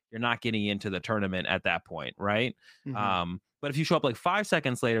late, you're not getting into the tournament at that point, right? mhm. But if you show up like 5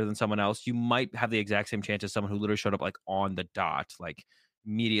 seconds later than someone else, you might have the exact same chance as someone who literally showed up like on the dot, like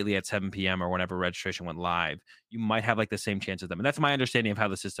immediately at 7 p.m. or whenever registration went live. You might have like the same chance as them. And that's my understanding of how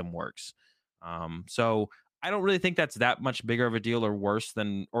the system works. So I don't really think that's that much bigger of a deal or worse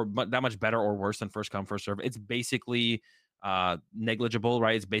than, or that much better or worse than first come, first serve. It's basically negligible,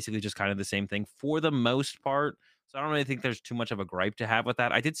 right? It's basically just kind of the same thing for the most part. So I don't really think there's too much of a gripe to have with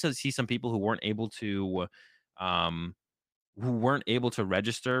that. I did see some people um, who weren't able to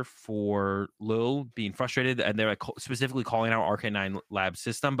register for Lil being frustrated, and they're like specifically calling out Arcanine Lab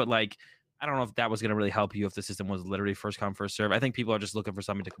system. But like, I don't know if that was going to really help you if the system was literally first come first serve. I think people are just looking for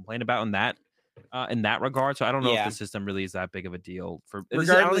something to complain about, and that in that regard. So I don't know if the Yeah. system really is that big of a deal for this. I don't think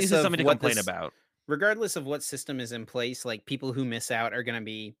Regardless this is of something to what complain this about. regardless of what system is in place, like, people who miss out are gonna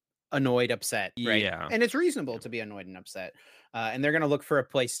be annoyed, upset, right? Yeah. And it's reasonable Yeah. to be annoyed and upset. And they're gonna look for a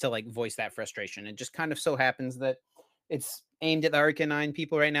place to, like, voice that frustration. It just kind of so happens that it's aimed at the Arcanine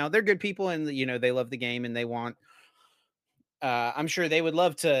people right now. They're good people and, they love the game and they want I'm sure they would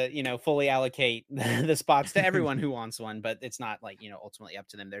love to, fully allocate the spots to everyone who wants one, but it's not like, ultimately up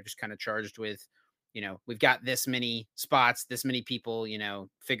to them. They're just kind of charged with, we've got this many spots, this many people,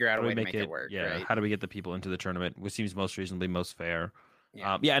 figure out How a do we way to make make it it? work, Yeah. right? How do we get the people into the tournament? Which seems most reasonably most fair.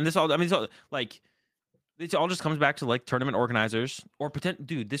 Yeah. Yeah, and this all. I mean, so like it all just comes back to like tournament organizers or pretend.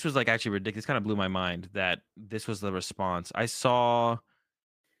 Dude, this was like actually ridiculous. Kind of blew my mind that this was the response. I saw.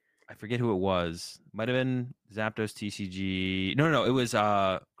 I forget who it was. Might have been Zapdos TCG. No. It was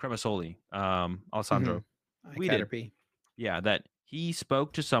Cremasoli. Hmm. Alessandro I tweeted. Caterpie. Yeah, that he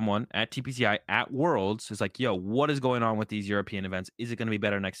spoke to someone at TPCI at Worlds. It's like, yo, what is going on with these European events? Is it going to be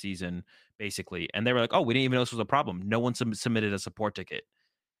better next season? Basically, and they were like, oh, we didn't even know this was a problem. No one submitted a support ticket,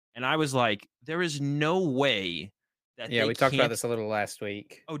 and I was like, there is no way that Yeah, they we talked about can't. this a little last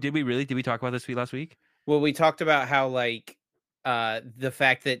week. Oh, did we really? Did we talk about this last week? Well, we talked about how, like, the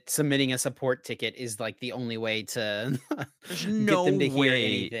fact that submitting a support ticket is, like, the only way to There's get no them to hear way.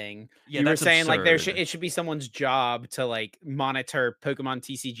 anything. Yeah, You were that's saying, like, absurd. it should be someone's job to, like, monitor Pokemon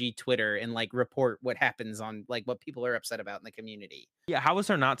TCG Twitter and, like, report what happens on, like, what people are upset about in the community. Yeah, how is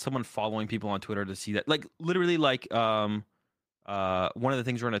there not someone following people on Twitter to see that? Like literally, like one of the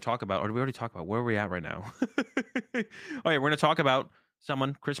things we're going to talk about, or did we already talk about? Where are we at right now? All right, we're going to talk about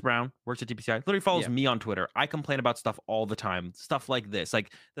someone, Chris Brown, works at TPCI, literally follows Yeah. me on Twitter. I complain about stuff all the time, stuff like this.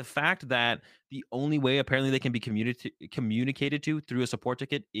 Like the fact that the only way apparently they can be communicated to through a support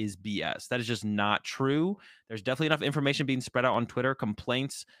ticket is BS. That is just not true. There's definitely enough information being spread out on Twitter,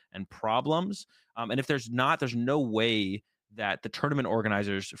 complaints and problems. And if there's not, there's no way that the tournament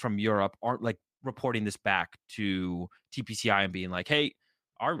organizers from Europe aren't like reporting this back to TPCI and being like, hey,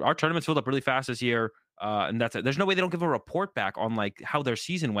 our tournaments filled up really fast this year. And that's it. There's no way they don't give a report back on like how their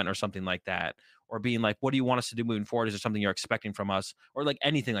season went or something like that, or being like, what do you want us to do moving forward? Is there something you're expecting from us, or like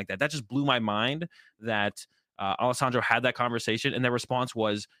anything like that? That just blew my mind that Alessandro had that conversation, and their response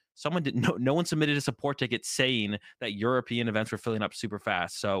was someone didn't. No one submitted a support ticket saying that European events were filling up super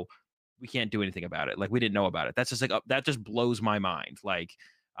fast, so we can't do anything about it. Like we didn't know about it. That's just like that just blows my mind. Like,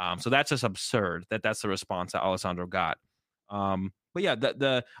 so that's just absurd that that's the response that Alessandro got. But yeah,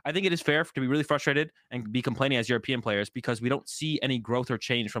 the I think it is fair to be really frustrated and be complaining as European players because we don't see any growth or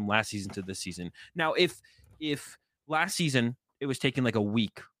change from last season to this season. Now, if last season it was taking like a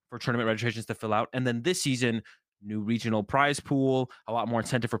week for tournament registrations to fill out, and then this season new regional prize pool, a lot more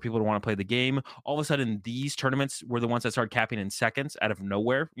incentive for people to want to play the game. All of a sudden, these tournaments were the ones that started capping in seconds out of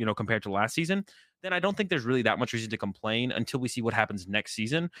nowhere, compared to last season. Then I don't think there's really that much reason to complain until we see what happens next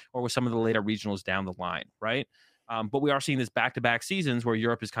season or with some of the later regionals down the line, right? But we are seeing this back-to-back seasons where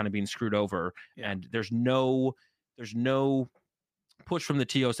Europe is kind of being screwed over, Yeah. and there's no push from the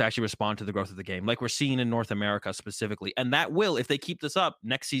TOs to actually respond to the growth of the game, like we're seeing in North America specifically. And that will, if they keep this up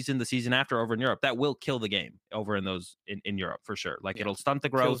next season, the season after over in Europe, that will kill the game over in those in Europe for sure. Like Yeah. it'll stunt the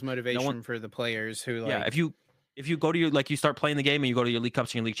Kills growth. No one, motivation for the players who, yeah. like, If you go to your like you start playing the game and you go to your league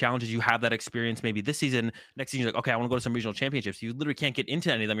cups and your league challenges, you have that experience maybe this season. Next season, you're like, okay, I want to go to some regional championships. You literally can't get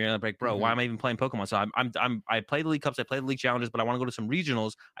into any of them. You're like, bro, why mhm. am I even playing Pokemon? So I play the league cups, I play the league challenges, but I want to go to some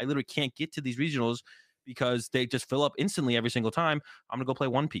regionals. I literally can't get to these regionals because they just fill up instantly every single time. I'm gonna go play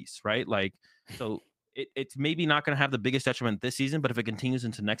One Piece, right? Like, so it's maybe not going to have the biggest detriment this season, but if it continues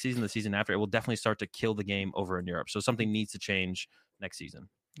into next season, the season after, it will definitely start to kill the game over in Europe. So something needs to change next season.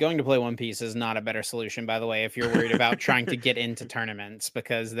 Going to play One Piece is not a better solution, by the way, if you're worried about trying to get into tournaments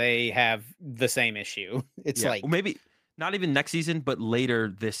because they have the same issue. It's Yeah, well, like, maybe not even next season, but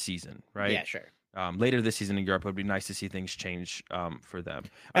later this season, right? yeah, sure. Later this season in Europe, it would be nice to see things change for them.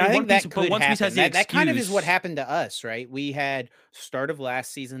 I And I mean, One think Piece, that but could One Piece has happen. the That kind of is what excuse. happened to us, right? We had start of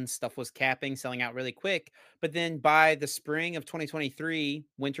last season, stuff was capping, selling out really quick, but then by the spring of 2023,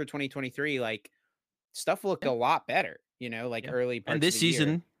 winter 2023, like, stuff looked Yeah, a lot better, like yeah. early And parts of this the year.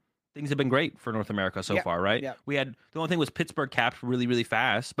 season, things have been great for North America so Yep. far, right? Yep. We had the only thing was Pittsburgh capped really, really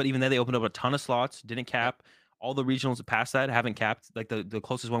fast, but even then they opened up a ton of slots, didn't Yep. cap. All the regionals past that haven't capped. Like the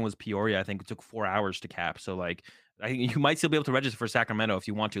closest one was Peoria. I think it took 4 hours to cap. So like I think you might still be able to register for Sacramento if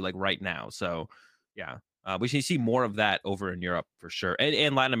you want to, like right now. So yeah, we should see more of that over in Europe for sure,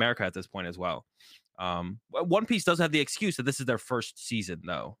 and Latin America at this point as well. One Piece does have the excuse that this is their first season,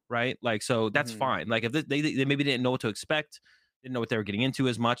 though, right? Like, so that's Mhm. fine. Like, if they maybe didn't know what to expect, didn't know what they were getting into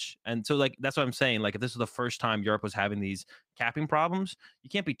as much. And so, like, that's what I'm saying. Like, if this was the first time Europe was having these capping problems, you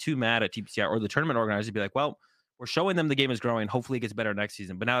can't be too mad at TPCI or the tournament organizers to be like, well, we're showing them the game is growing. Hopefully it gets better next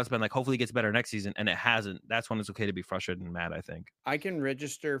season. But now it's been like, hopefully it gets better next season. And it hasn't. That's when it's okay to be frustrated and mad, I think. I can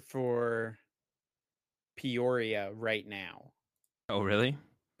register for Peoria right now, Oh, really?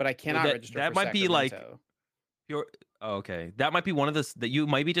 but I Well, cannot register that for might be like Sacramento. pure. Oh, okay. That might be one of the that you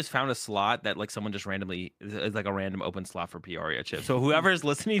maybe just found a slot that like someone just randomly is like a random open slot for Peoria chip. So whoever is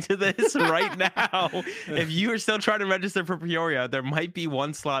listening to this right now, if you are still trying to register for Peoria, there might be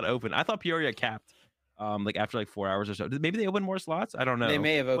one slot open. I thought Peoria capped like after like 4 hours or so. Maybe they open more slots. I don't They know.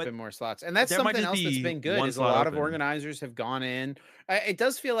 may have But opened more slots, and that's there might something just else that's be been good. one Is a slot lot of open. organizers have gone in. It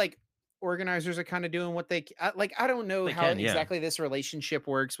does feel like organizers are kind of doing what they like. I don't know They how can, yeah. exactly this relationship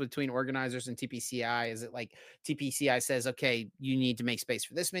works between organizers and TPCI. Is it like TPCI says, okay, you need to make space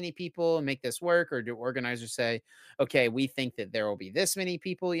for this many people and make this work, or do organizers say, okay, we think that there will be this many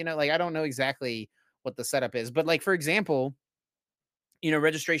people? Like I don't know exactly what the setup is, but like for example,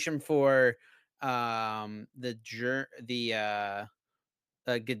 registration for the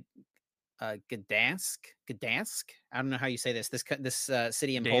Gdansk. I don't know how you say this. This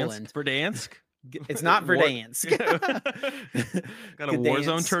city in Dansk Poland. for Dansk. It's not War Verdansk. got a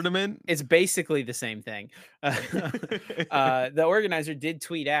Warzone Gdansk. tournament. It's basically the same thing. The organizer did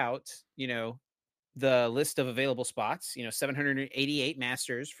tweet out, the list of available spots. 788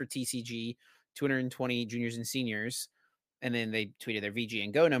 masters for TCG, 220 juniors and seniors, and then they tweeted their VG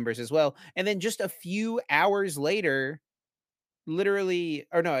and Go numbers as well. And then just a few hours later, literally,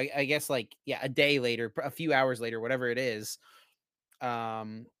 or no, I guess like a day later, a few hours later, whatever it is,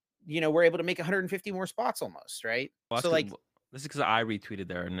 we're able to make 150 more spots almost, right? Well, So like, this is because I retweeted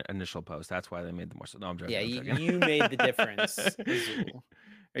their initial post. That's why they made the more. No, I'm joking. yeah, I'm joking. you made the difference, Azul.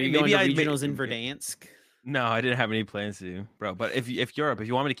 Are Hey, you going maybe to I regionals in Verdansk? no, I didn't have any plans to, bro. But if Europe, if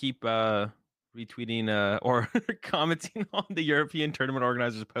you want me to keep retweeting or commenting on the European tournament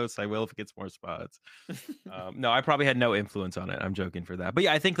organizers' posts, I will if it gets more spots. No, I probably had no influence on it. I'm joking for that. But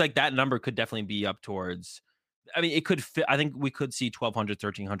yeah, I think like that number could definitely be up towards. I mean, it could fit. I think we could see 1,200,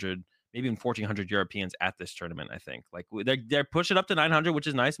 1,300, maybe even 1,400 Europeans at this tournament. I think like they're pushing up to 900, which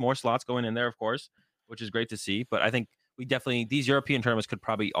is nice. More slots going in there, of course, which is great to see. But I think we definitely these European tournaments could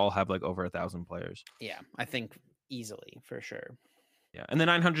probably all have like over 1,000 players. Yeah, I think easily for sure. Yeah, and the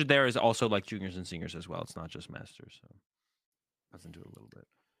 900 there is also like juniors and seniors as well. It's not just masters. So that's into a little bit.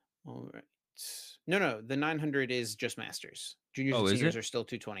 All right. No, the 900 is just masters. Juniors Oh, and is seniors it? are still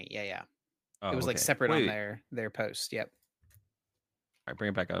 220. Yeah. Oh, It was like okay. separate on Wait. their post. Yep. All right, bring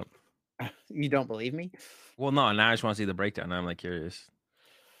it back up. You don't believe me? Well, no, now I just want to see the breakdown. Now I'm like curious.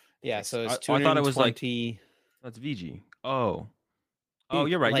 Yeah, Like, so it's I thought it was like 220. that's VG. Oh, Dude,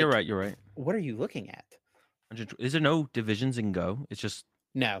 you're right. You're like, right. You're right. what are you looking at? Is there no divisions in Go? It's just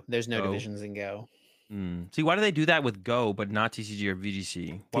No, there's no Go. divisions in Go. See, why do they do that with Go, but not TCG or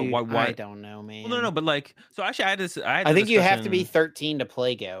VGC? Why? Dude, Why? I Why? don't know, man. Well, no. But like, so actually, I had I the think you have to be discussion. 13 to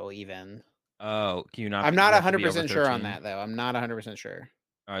play Go, even. Oh, can you not? I'm You not have to be over 100% sure on 13. that, though. I'm not 100% sure.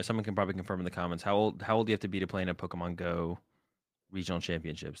 All right, someone can probably confirm in the comments. How old do you have to be to play in a Pokemon Go regional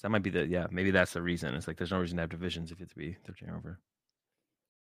championships? That might be maybe that's the reason. It's like there's no reason to have divisions if you have to be 13 or over.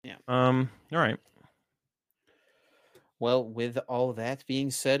 Yeah. All right. Well, with all that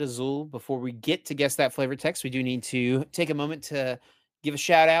being said, Azul, before we get to guess that flavor text, we do need to take a moment to give a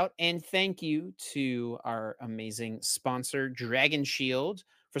shout out and thank you to our amazing sponsor, Dragon Shield,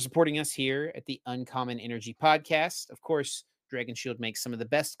 for supporting us here at the Uncommon Energy Podcast. Of course, Dragon Shield makes some of the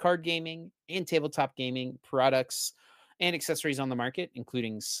best card gaming and tabletop gaming products and accessories on the market,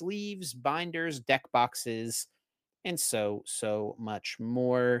 including sleeves, binders, deck boxes, and so much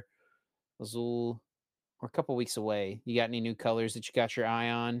more. Azul, we're a couple weeks away. You got any new colors that you got your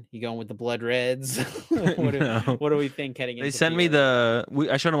eye on? You going with the blood reds? No. What do we think heading into They sent me Peoria?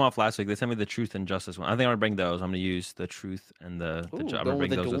 I showed them off last week. They sent me the Truth and Justice one. I think I'm gonna bring those. I'm gonna use the Truth and Ooh, I'm gonna going with bring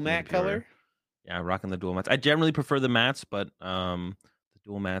the those dual with me to matte Peoria. color? Yeah, rocking the dual mats. I generally prefer the mats, but the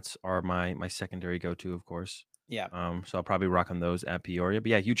dual mats are my secondary go-to, of course. Yeah. So I'll probably rock on those at Peoria.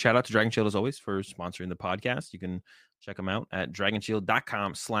 But yeah, huge shout out to Dragon Shield as always for sponsoring the podcast. You can check them out at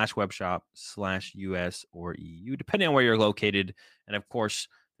dragonshield.com/webshop/US or EU, depending on where you're located. And of course,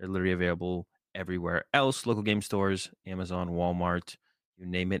 they're literally available everywhere else, local game stores, Amazon, Walmart, you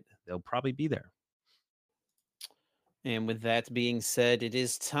name it, they'll probably be there. And with that being said, it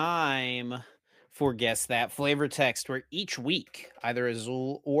is time for Guess That Flavor Text, where each week either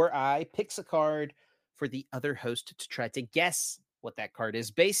Azul or I picks a card for the other host to try to guess what that card is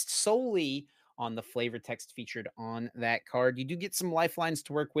based solely on the flavor text featured on that card. You do get some lifelines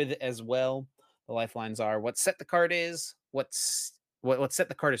to work with as well. The lifelines are what set the card is, what set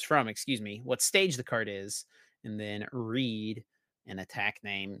the card is from, excuse me, what stage the card is, and then read an attack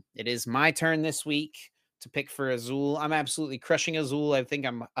name. It is my turn this week to pick for Azul. I'm absolutely crushing Azul. I think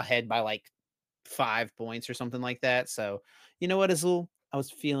I'm ahead by like 5 points or something like that. So, you know what, Azul? I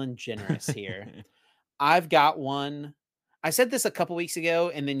was feeling generous here. I've got one. I said this a couple weeks ago,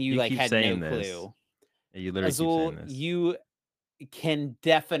 and then you You like keep had no saying this. clue. You literally keep Azul, saying this. you can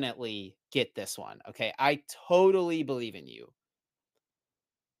definitely get this one. Okay. I totally believe in you.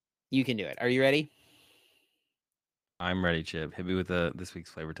 You can do it. Are you ready? I'm ready, Chip. Hit me with this week's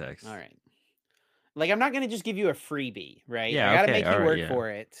flavor All text. right. Like, I'm not going to just give you a freebie, right? I Yeah, got to okay. make All you right, work yeah. for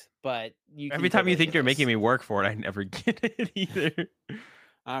it, but you can Every time you totally think get you're making this. me work for it, I never get it either.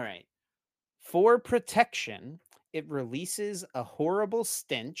 All right. For protection, it releases a horrible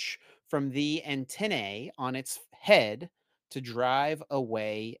stench from the antennae on its head to drive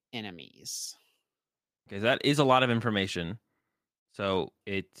away enemies. Okay, that is a lot of information. So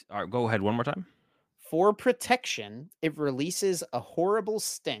go ahead one more time. For protection, it releases a horrible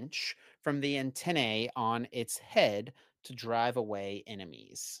stench from the antennae on its head to drive away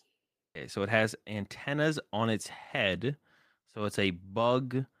enemies. Okay, so it has antennas on its head. So it's a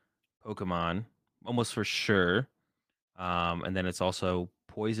bug Pokemon, almost for sure. And then it's also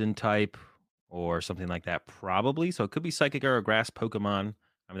poison type or something like that, probably. So it could be psychic or a grass Pokemon.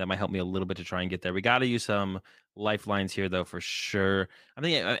 I mean, that might help me a little bit to try and get there. We got to use some lifelines here, though, for sure. I'm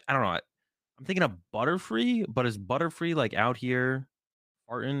thinking, I don't know. I'm thinking of Butterfree, but is Butterfree like out here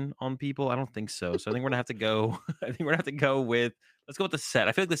farting on people? I don't think so. So I think we're gonna have to go. I think we're gonna have to go with. Let's go with the set.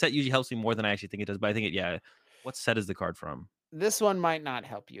 I feel like the set usually helps me more than I actually think it does. But I think it. Yeah. What set is the card from? This one might not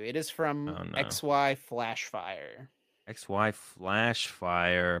help you. It is from Oh no. XY Flashfire. XY Flash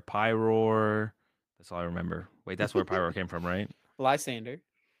Fire Pyroar. That's all I remember. Wait, that's where Pyroar came from, right? Lysander.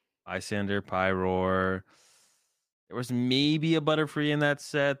 Lysander, Pyroar. There was maybe a Butterfree in that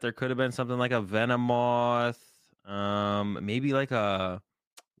set. There could have been something like a Venomoth. Maybe like the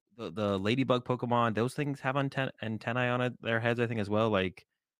Ladybug Pokemon. Those things have antennae on their heads, I think, as well. Like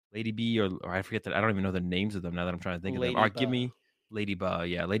Lady Bee or I forget that. I don't even know the names of them now that I'm trying to think of them. All right, give Ladybug me Ladybug.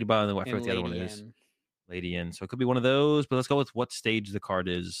 Yeah, Ladybug. And I forget and what the other one Lady is. M. Lady in. So it could be one of those, but let's go with what stage the card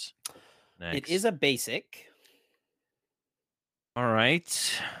is It is next. a basic. All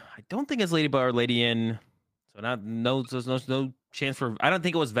right. I don't think it's Ladybug or Lady in. So there's no chance for. I don't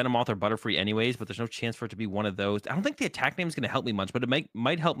think it was Venomoth or Butterfree anyways, but there's no chance for it to be one of those. I don't think the attack name is going to help me much, but it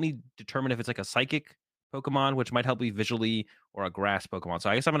might help me determine if it's like a psychic Pokemon, which might help me visually, or a grass Pokemon. So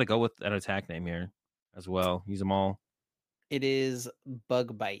I guess I'm going to go with an attack name here as well. Use them all. It is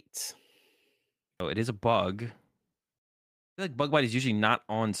Bug Bite. So it is a bug. I feel like Bug Bite is usually not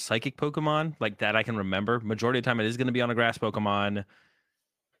on psychic Pokemon like that I can remember. Majority of the time, it is going to be on a grass Pokemon.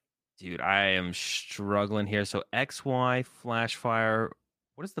 Dude, I am struggling here. So XY Flash Fire.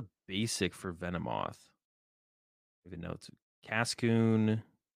 What is the basic for Venomoth? Even know it's Cascoon,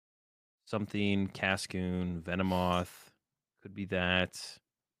 something Cascoon, Venomoth. Could be that.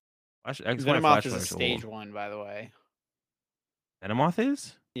 XY Venomoth Flash is a Fire is old. stage 1, by the way. Venomoth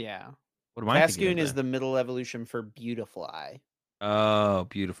is? Yeah. What am I thinking of Cascoon is then? the middle evolution for Beautify. Oh,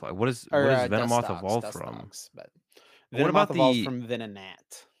 beautiful. What is Or Venomoth evolve from? Dustox, but What Venomoth about evolves the from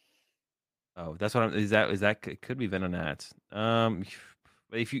Venonat. Oh, that's what I'm. Is that it could be Venonat.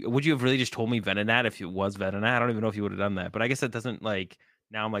 If you would you have really just told me Venonat if it was Venonat? I don't even know if you would have done that. But I guess that doesn't like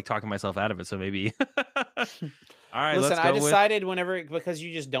now I'm like talking myself out of it. So maybe. All right, Listen, let's I go with decided whenever, because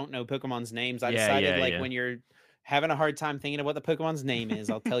you just don't know Pokemon's names, I yeah, decided yeah, like yeah. when you're having a hard time thinking of what the Pokemon's name is,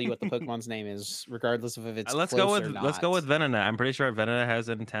 I'll tell you what the Pokemon's name is, regardless of if it's close or Let's go not. with Venonat. I'm pretty sure Venonat has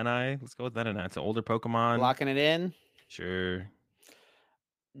antennae. Let's go with Venonat. It's an older Pokemon. Locking it in. Sure.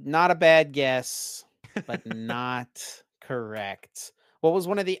 Not a bad guess, but not correct. What was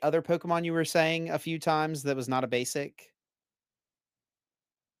one of the other Pokemon you were saying a few times that was not a basic?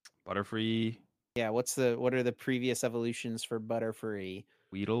 Butterfree, Yeah, what are the previous evolutions for Butterfree?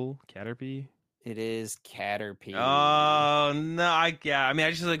 Weedle, Caterpie. It is Caterpie. Oh no! Yeah. I mean,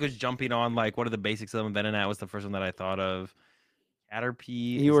 I just like was jumping on like what are the basics of them. Venonat was the first one that I thought of.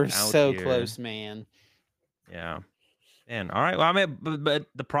 Caterpie You is were out so here. close, man. Yeah. Man, all right. Well, I mean, but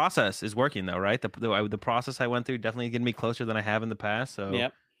the process is working though, right? The process I went through definitely getting me closer than I have in the past. So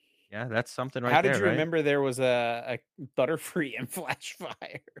Yep. yeah, that's something right How did there, you right? remember there was a Butterfree and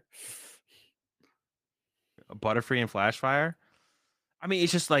Flashfire? Butterfree and Flashfire. I mean,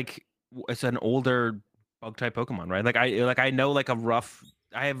 it's just like it's an older bug type Pokemon, right? I know like a rough.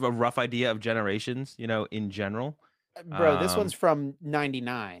 I have a rough idea of generations, in general. Bro, this one's Um, from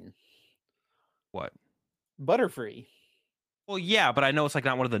 99. what? Butterfree. Well, yeah, but I know it's like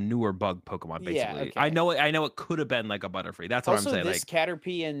not one of the newer bug Pokemon. Yeah, Basically, I okay. know. I know it could have been like a Butterfree. That's what I'm Also, saying. this Like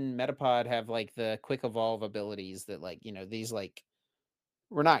Caterpie and Metapod have like the quick evolve abilities that, like, these like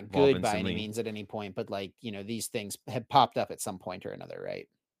were not evolve good by any instantly. means at any point, but like, these things had popped up at some point or another, right?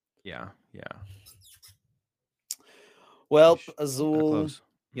 Yeah, yeah. Well, Yeesh. Ooh, that Azul, close.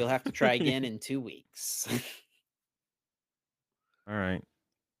 you'll have to try again in 2 weeks. All right.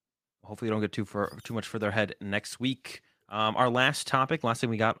 Hopefully, you don't get too much further ahead next week. Our last topic, last thing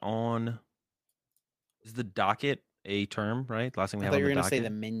we got on is the docket. A term, right? Last thing we I have thought on you were the gonna say the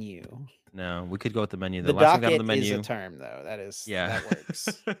docket. menu. No, we could go with the menu. The The last thing we got on the docket is a menu. term, though. Yeah. That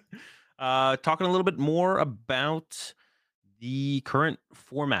works. Talking a little bit more about the current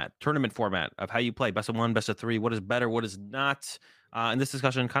format, tournament format of how you play best of one, best of three. What is better? What is not? And this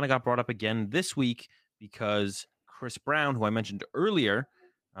discussion kind of got brought up again this week because Chris Brown, who I mentioned earlier,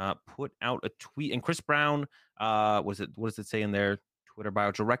 put out a tweet. And Chris Brown, what does it say in their Twitter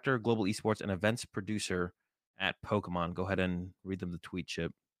bio? Director, Global Esports, and Events Producer at Pokemon. Go ahead and read them the tweet,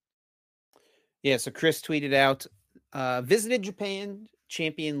 Chip. Yeah, so Chris tweeted out, visited Japan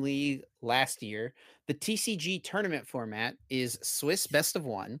Champion League last year. The TCG tournament format is Swiss best of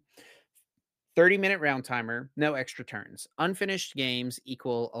one, 30-minute round timer, no extra turns. Unfinished games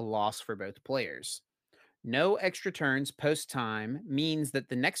equal a loss for both players. No extra turns post time means that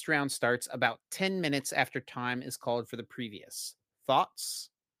the next round starts about 10 minutes after time is called for the previous. Thoughts?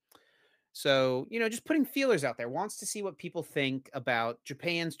 So, just putting feelers out there, wants to see what people think about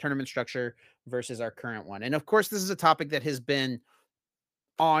Japan's tournament structure versus our current one. And of course, this is a topic that has been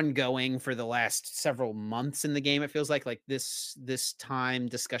ongoing for the last several months in the game. It feels like this time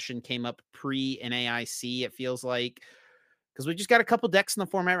discussion came up pre NAIC. It feels like, because we just got a couple decks in the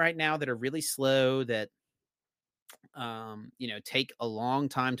format right now that are really slow, that take a long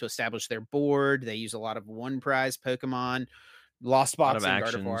time to establish their board. They use a lot of one prize Pokemon. Lost A lot of Box and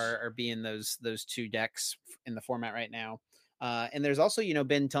actions. Gardevoir are being those two decks in the format right now. And there's also,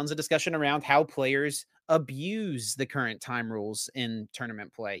 been tons of discussion around how players abuse the current time rules in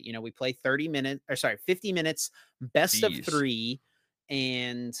tournament play. We play 50 minutes, best of Jeez. three,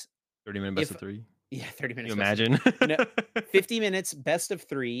 and 30-minute best if of three. yeah, 30 You minutes best of three. imagine? No, 50 minutes best of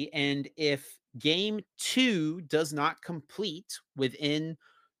three. And if game two does not complete within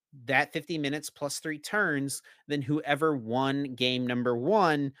that 50 minutes plus three turns, then whoever won game number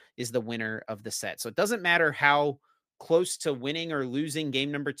one is the winner of the set. So it doesn't matter how close to winning or losing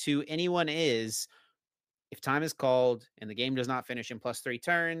game number two anyone is. If time is called and the game does not finish in plus three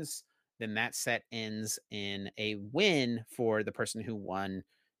turns, then that set ends in a win for the person who won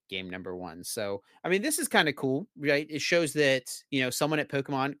game number one. So, I mean, this is kind of cool, right? It shows that, someone at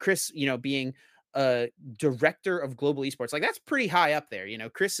Pokemon, Chris, being a director of global esports, like that's pretty high up there.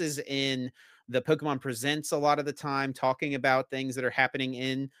 Chris is in the Pokemon Presents a lot of the time, talking about things that are happening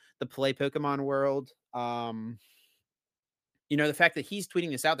in the play Pokemon world. The fact that he's tweeting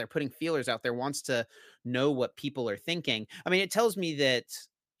this out there, putting feelers out there, wants to know what people are thinking. I mean, it tells me that,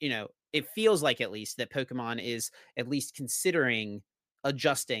 it feels like at least that Pokemon is at least considering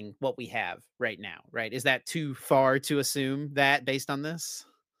adjusting what we have right now, right? Is that too far to assume that based on this?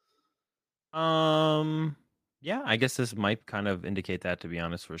 Um, yeah, I guess this might kind of indicate that, to be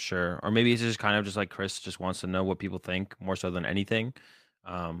honest, for sure. Or maybe it's just kind of just like Chris just wants to know what people think more so than anything.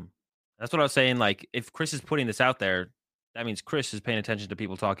 Um, that's what I was saying. Like, if Chris is putting this out there, that means Chris is paying attention to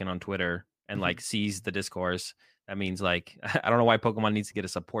people talking on Twitter and like Mhm. sees the discourse. That means like I don't know why Pokemon needs to get a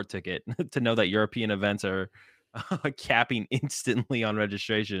support ticket to know that European events are capping instantly on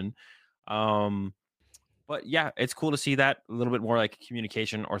registration. Um, but yeah, it's cool to see that a little bit more like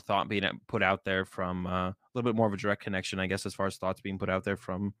communication or thought being put out there from a little bit more of a direct connection, I guess, as far as thoughts being put out there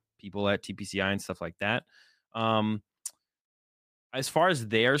from people at TPCI and stuff like that. Um, as far as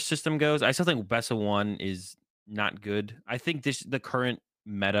their system goes, I still think best of one is not good. I think the current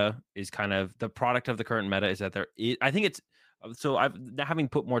meta is kind of the product of the current meta is that I think it's so I've having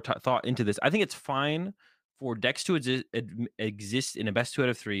put more thought into this. I think it's fine for decks to exist in a best two out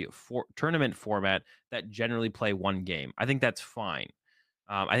of three tournament format that generally play one game. I think that's fine.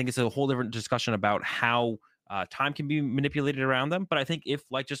 I think it's a whole different discussion about how time can be manipulated around them. But I think if,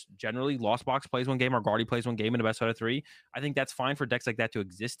 like, just generally Lost Box plays one game or Guardy plays one game in a best out of three, I think that's fine for decks like that to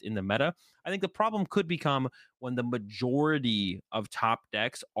exist in the meta. I think the problem could become when the majority of top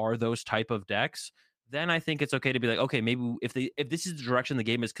decks are those type of decks. Then I think it's okay to be like, okay, maybe if this is the direction the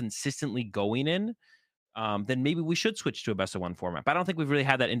game is consistently going in, then maybe we should switch to a best of one format. But I don't think we've really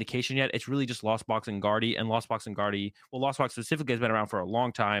had that indication yet. It's really just Lost Box and Guardy, and Lost Box and Guardy. Well, Lost Box specifically has been around for a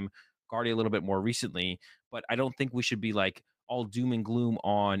long time. Guardy a little bit more recently, but I don't think we should be like all doom and gloom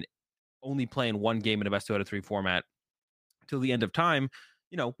on only playing one game in a best two out of three format till the end of time,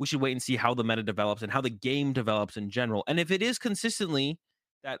 we should wait and see how the meta develops and how the game develops in general. And if it is consistently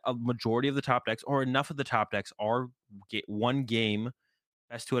that a majority of the top decks or enough of the top decks are one game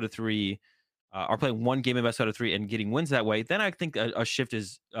best 2 out of 3, are playing one game in best out of 3 and getting wins that way, then I think a shift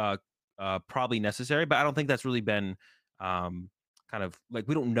is probably necessary. But I don't think that's really been um, kind of like,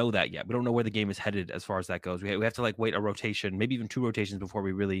 we don't know that yet. We don't know where the game is headed as far as that goes. We have to like wait a rotation, maybe even 2 rotations before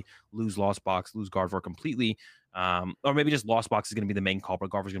we really lose Lost Box, lose Gardevoir completely. Or maybe just Lost Box is going to be the main culprit.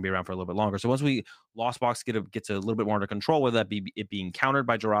 Gardevoir's going to be around for a little bit longer. So once we Lost Box gets a little bit more under control, whether that be it being countered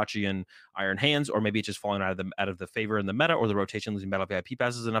by Jirachi and Iron Hands, or maybe it's just falling out of the favor in the meta, or the rotation losing Battle VIP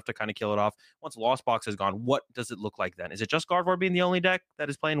passes enough to kind of kill it off. Once Lost Box is gone, what does it look like then? Is it just Gardevoir being the only deck that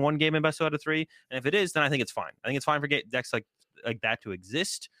is playing one game in best 2 out of 3? And if it is, then I think it's fine. I think it's fine for decks like that to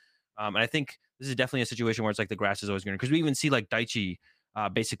exist. And I think this is definitely a situation where it's like the grass is always greener, because we even see like Daichi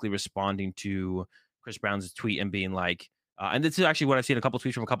basically responding to Chris Brown's tweet and being like, and this is actually what I've seen a couple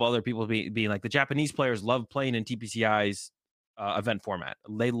tweets from a couple other people being like, the Japanese players love playing in TPCI's event format.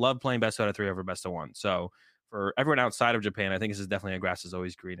 They love playing best 2 out of 3 over best of 1. So for everyone outside of Japan, I think this is definitely a grass is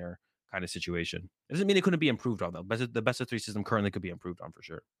always greener kind of situation. It doesn't mean it couldn't be improved on, though. The best of 3 system currently could be improved on for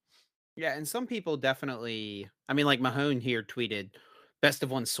sure. Yeah, and some people definitely, I mean, like Mahone here tweeted, best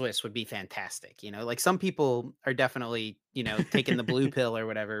of one Swiss would be fantastic. Like some people are definitely, taking the blue pill or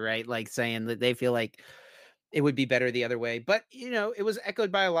whatever, right? Like saying that they feel like it would be better the other way. But, it was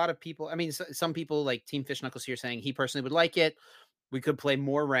echoed by a lot of people. I mean, some people like Team Fish Knuckles here saying he personally would like it. We could play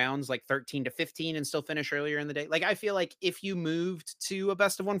more rounds, like 13 to 15, and still finish earlier in the day. Like, I feel like if you moved to a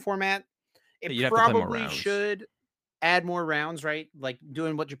best of one format, it You'd have to play more probably rounds. should add more rounds, right? Like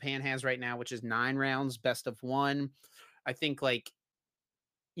doing what Japan has right now, which is 9 rounds, best of one. I think like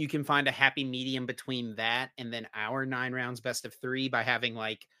you can find a happy medium between that and then our 9 rounds, best of 3, by having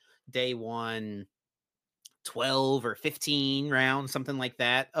like day one 12 or 15 rounds, something like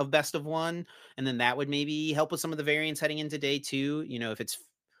that, of best of one. And then that would maybe help with some of the variance heading into day two. If it's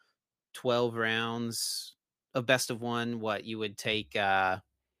 12 rounds of best of one, what you would take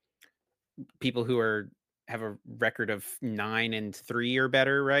people who have a record of 9-3 or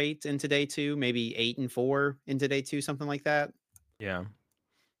better, right? Into day two, maybe 8-4 into day two, something like that. Yeah.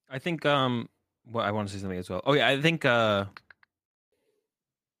 I think well, I want to say something as well. Oh yeah, I think best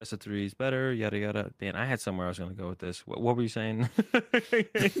of 3 is better, yada yada. Dan, I had somewhere I was gonna go with this. What were you saying?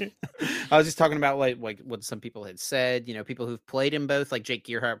 I was just talking about like what some people had said, people who've played in both, like Jake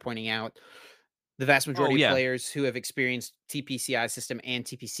Gearhart pointing out the vast Oh majority of yeah. players who have experienced TPCI system and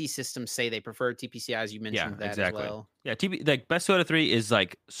TPC system say they prefer TPCIs. You Yeah, mentioned that as exactly. well. Yeah, like best 2 out of 3 is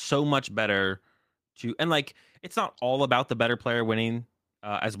like so much better and like it's not all about the better player winning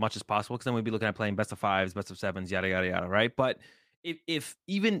as much as possible, because then we'd be looking at playing best of 5s, best of 7s, yada yada yada, right? But if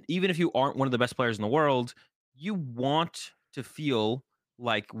even if you aren't one of the best players in the world, you want to feel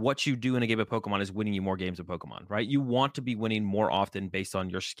like what you do in a game of Pokemon is winning you more games of Pokemon, right? You want to be winning more often based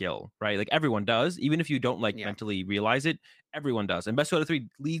on your skill, right? Like everyone does, even if you don't like Yeah. mentally realize it, everyone does. And best 2 out of 3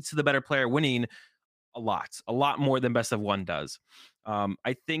 leads to the better player winning a lot more than best of 1 does.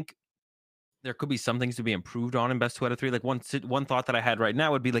 I think there could be some things to be improved on in best 2 out of 3. Like one thought that I had right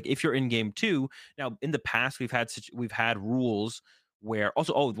now would be like, if you're in game 2. Now in the past we've had rules where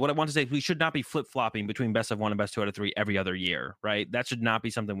also, what I want to say, we should not be flip flopping between best of 1 and best 2 out of 3 every other year, right? That should not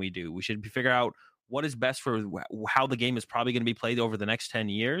be something we do. We should figure out what is best for how the game is probably going to be played over the next 10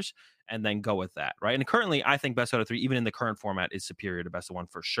 years, and then go with that, right? And currently I think best 2 out of 3, even in the current format, is superior to best of 1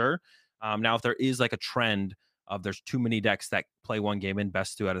 for sure. Now if there is like a trend of there's too many decks that play one game in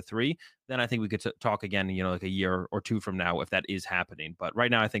best 2 out of 3, then I think we could talk again, like a year or two from now, if that is happening. But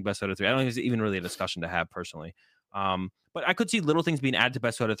right now, I think best 2 out of 3. I don't think it's even really a discussion to have personally. But I could see little things being added to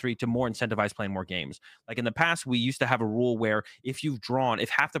best 2 out of 3 to more incentivize playing more games. Like in the past, we used to have a rule where if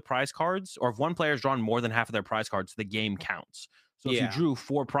half the prize cards, or if one player has drawn more than half of their prize cards, the game counts. So if you Yeah. drew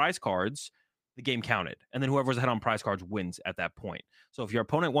 4 prize cards, the game counted, and then whoever's ahead on prize cards wins at that point. So if your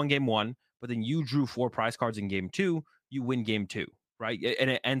opponent won game 1, but then you drew 4 prize cards in game 2, you win game 2, right? And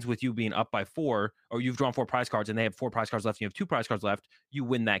it ends with you being up by 4, or you've drawn 4 prize cards and they have 4 prize cards left and you have 2 prize cards left. You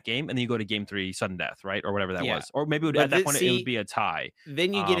win that game, and then you go to game 3 sudden death, right? Or whatever that Yeah. was. Or maybe But at that point it would see, be a tie.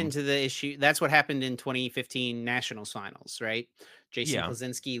 then you get Um, into the issue. That's what happened in 2015 Nationals finals, right? Jason yeah,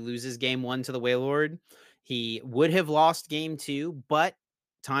 Klaczynski loses game one to the Wailord. He would have lost game two, but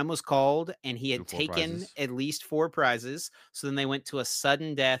time was called and he drew had 4 taken prizes. at least 4 prizes. So then they went to a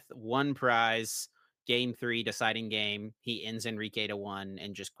sudden death, 1 prize, game three, deciding game. He ends Enrique to 1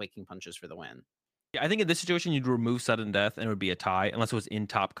 and just quaking punches for the win. Yeah, I think in this situation you'd remove sudden death and it would be a tie unless it was in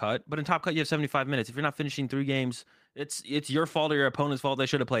top cut. But in top cut you have 75 minutes. If you're not finishing 3 games, it's your fault or your opponent's fault. They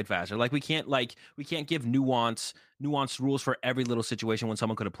should have played faster. We can't give nuanced rules for every little situation when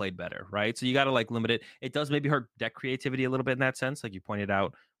someone could have played better, right? So you got to like limit it. It does maybe hurt deck creativity a little bit in that sense, like you pointed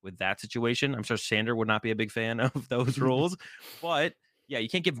out with that situation. I'm sure Sander would not be a big fan of those rules, but yeah, you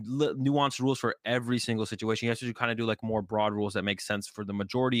can't give nuanced rules for every single situation. You have to kind of do like more broad rules that make sense for the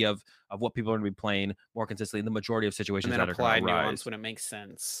majority of what people are going to be playing more consistently in the majority of And situations then that are going to apply nuance arise. when it makes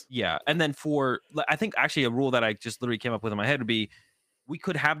sense. Yeah. And then I think actually a rule that I just literally came up with in my head would be we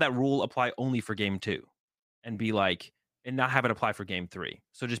could have that rule apply only for game 2 and be like, and not have it apply for game 3.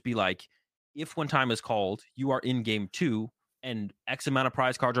 So just be like, if when time is called, you are in game 2 and X amount of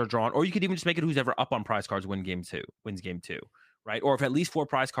prize cards are drawn, or you could even just make it who's ever up on prize cards wins game 2, right? Or if at least 4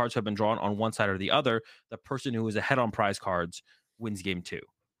 prize cards have been drawn on one side or the other, the person who is ahead on prize cards wins game 2,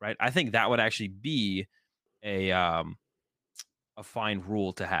 right? I think that would actually be a um a fine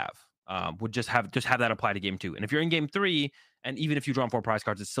rule to have. Would just have that apply to game 2. And if you're in game 3, and even if you draw 4 prize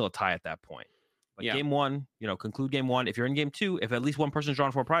cards, it's still a tie at that point. But Yeah. game 1, conclude game 1. If you're in game 2, if at least one person's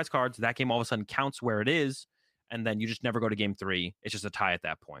drawn 4 prize cards, that game all of a sudden counts where it is, and then you just never go to game 3. It's just a tie at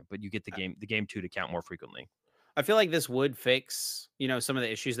that point. But you get the game 2 to count more frequently. I feel like this would fix, some of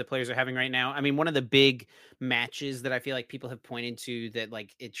the issues that players are having right now. I mean, one of the big matches that I feel like people have pointed to that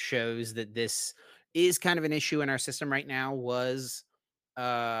like it shows that this is kind of an issue in our system right now was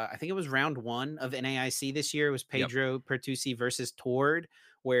I think it was round 1 of NAIC this year. It was Yep. Pedro Pertusi versus Tord,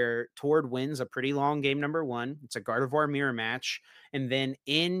 where Tord wins a pretty long game number 1. It's a Gardevoir mirror match. And then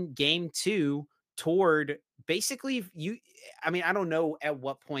in game 2, Tord basically I don't know at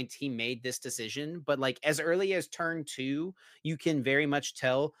what point he made this decision, but like as early as turn 2, you can very much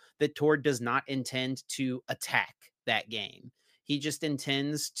tell that Tord does not intend to attack that game. He just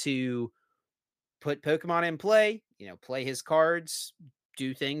intends to put Pokemon in play, play his cards,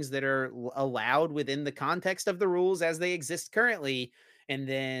 do things that are allowed within the context of the rules as they exist currently, and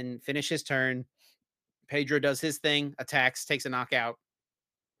then finish his turn. Pedro does his thing, attacks, takes a knockout.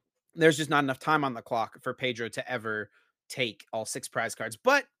 There's just not enough time on the clock for Pedro to ever take all 6 prize cards.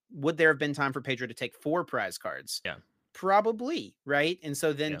 But would there have been time for Pedro to take 4 prize cards? Yeah. Probably, right? And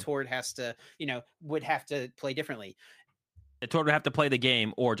so then Yeah. Tord has to, would have to play differently. The Tord would have to play the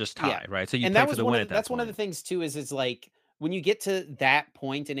game or just Yeah. tie, right? So you And play that for was the win at that that's one of the point. things too is like when you get to that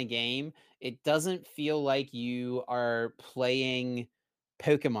point in a game, it doesn't feel like you are playing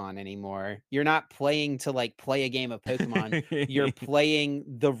Pokemon anymore. You're not playing to like play a game of Pokemon. You're playing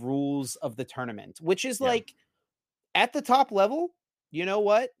the rules of the tournament, which is Yeah. like at the top level, you know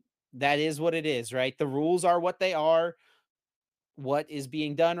what? That is what it is, right? The rules are what they are. What is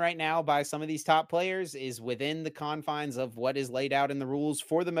being done right now by some of these top players is within the confines of what is laid out in the rules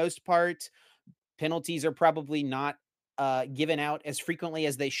for the most part. Penalties are probably not given out as frequently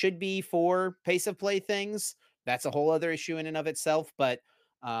as they should be for pace of play things. That's a whole other issue in and of itself. But,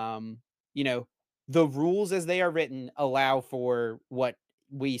 um, you know, the rules as they are written allow for what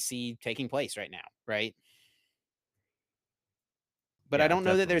we see taking place right now, right? But I Yeah, don't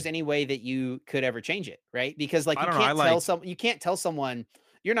know that there's definitely. any way that you could ever change it, right? Because like I don't know. I like you can't tell someone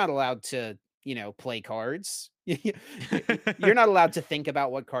you're not allowed to, play cards. You're not allowed to think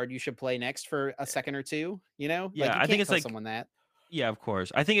about what card you should play next for a second or two, Like yeah, you I think can't it's tell like someone that. yeah, of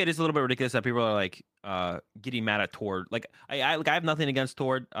course. I think it is a little bit ridiculous that people are like getting mad at Tord. Like I have nothing against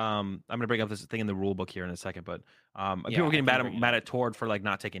Tord. I'm gonna bring up this thing in the rule book here in a second, but people Yeah, are I getting can bring it mad up. at Tord for like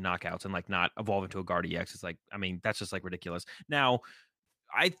not taking knockouts and like not evolving to a Guard EX. It's like I mean that's just like ridiculous. Now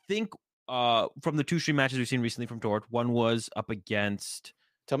I think from the 2 stream matches we've seen recently from Tord, one was up against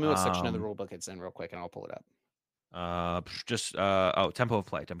Tell me what section of the um rule book it's in real quick and I'll pull it up. tempo of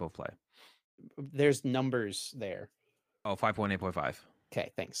play. There's numbers there. Oh, 5.8.5.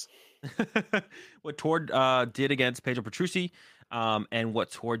 Okay, thanks. What Tord did against Pedro Petrucci, and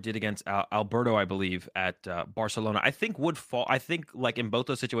what Tord did against Alberto, I believe, at Barcelona, I think would fall. I think, like in both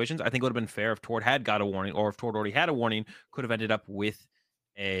those situations, I think it would have been fair if Tord had got a warning, or if Tord already had a warning, could have ended up with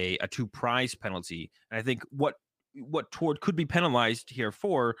a 2 prize penalty. And I think what Tord could be penalized here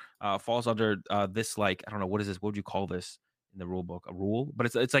for falls under this, like I don't know what is this? What would you call this in the rule book? A rule, but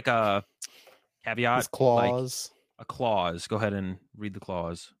it's like a This caveat, like clause. a clause. Go ahead and read the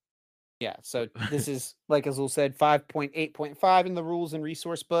clause. Yeah, so this is, like Azul said, 5.8.5 in the rules and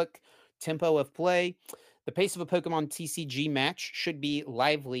resource book. Tempo of play. The pace of a Pokemon TCG match should be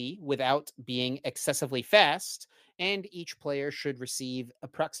lively without being excessively fast, and each player should receive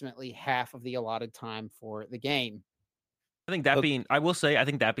approximately half of the allotted time for the game. I think that Po- being, I will say, I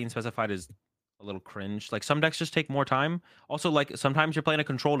think that being specified is a little cringe. Like some decks just take more time. Also, like sometimes you're playing a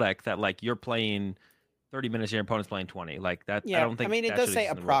control deck that like you're playing 30 minutes, your opponent's playing 20. Like that, I Yeah, don't I think mean, it that does should say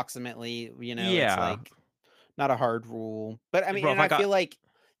exist in the rule. approximately, it's Yeah, like not a hard rule. But I like mean, bro, if and I I feel got like,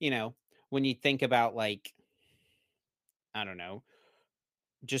 when you think about like, I don't know,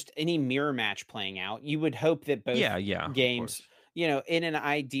 just any mirror match playing out, you would hope that both yeah, yeah, of games, course. in an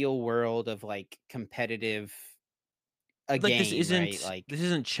ideal world of like competitive a Like game, right? Like, this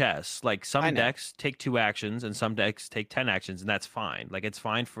isn't chess. Like I some know decks take 2 actions and some decks take 10 actions, and that's fine. Like it's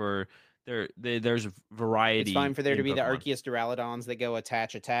fine for there's it's fine variety for there to in be the Pokemon. Arceus Duraludons that go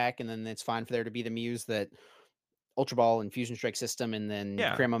attach attack, and then it's fine for there to be the Muse that Ultra Ball and Fusion Strike system, and then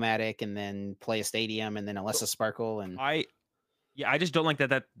Yeah. Cramomatic, and then play a Stadium, and then So Alessa Sparkle, and I Yeah, I just don't like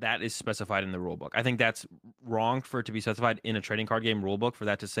that is specified in the rule book. I think that's wrong for it to be specified in a trading card game rule book for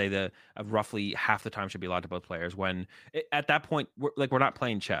that to say that roughly half the time should be allowed to both players. When at that point, we're not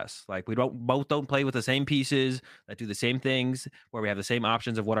playing chess. Like we don't play with the same pieces that do the same things, where we have the same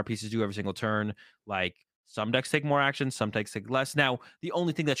options of what our pieces do every single turn. Like some decks take more actions, some decks take less. Now, the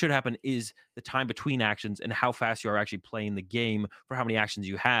only thing that should happen is the time between actions and how fast you are actually playing the game for how many actions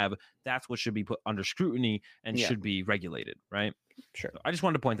you have. That's what should be put under scrutiny and yeah, should be regulated, right? sure. So I just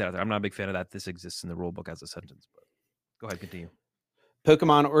wanted to point that out there. I'm not a big fan of that. This exists in the rule book as a sentence, but go ahead, continue.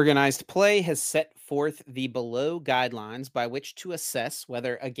 Pokemon Organized Play has set forth the below guidelines by which to assess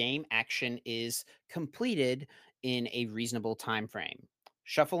whether a game action is completed in a reasonable time frame.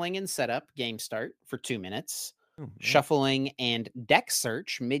 Shuffling and setup game start for 2 minutes. Ooh, nice. Shuffling and deck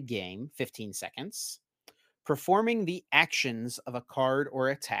search mid game 15 seconds. Performing the actions of a card or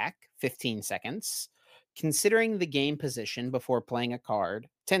attack 15 seconds. Considering the game position before playing a card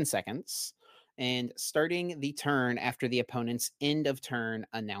 10 seconds, and starting the turn after the opponent's end of turn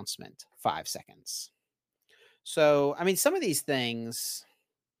announcement 5 seconds. So, I mean, some of these things,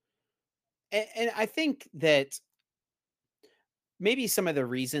 and I think that maybe some of the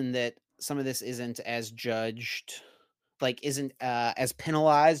reason that some of this isn't as judged, like isn't as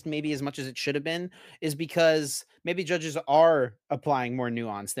penalized maybe as much as it should have been, is because maybe judges are applying more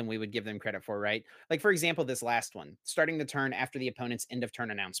nuance than we would give them credit for, right? Like, for example, this last one, starting the turn after the opponent's end of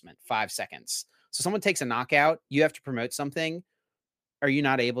turn announcement 5 seconds. So someone takes a knockout, you have to promote something. Are you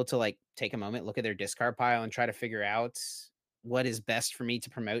not able to like take a moment, look at their discard pile, and try to figure out what is best for me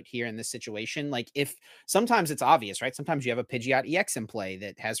to promote here in this situation? Like, if sometimes it's obvious, right? Sometimes you have a Pidgeot EX in play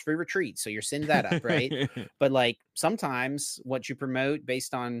that has free retreat, so you're send that up, right? But like sometimes what you promote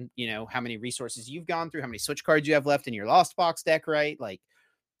based on, how many resources you've gone through, how many switch cards you have left in your Lost Box deck, right? Like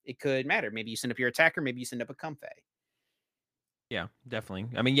it could matter. Maybe you send up your attacker, maybe you send up a Comfey. Yeah,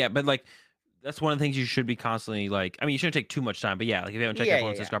 definitely. I mean, yeah, but like that's one of the things you should be constantly like. I mean, you shouldn't take too much time, but yeah, like if you haven't checked your Yeah, yeah,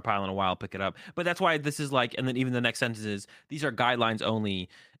 opponent's yeah. discard pile in a while, pick it up. But that's why this is like, and then even the next sentence is these are guidelines only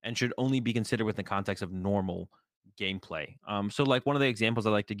and should only be considered within the context of normal gameplay. So like one of the examples I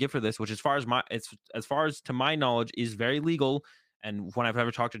like to give for this, which as far as to my knowledge is very legal. And when I've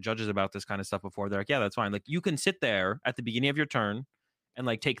ever talked to judges about this kind of stuff before, they're like, yeah, that's fine. Like you can sit there at the beginning of your turn and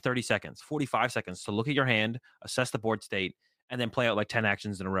like take 30 seconds, 45 seconds to look at your hand, assess the board state, and then play out like 10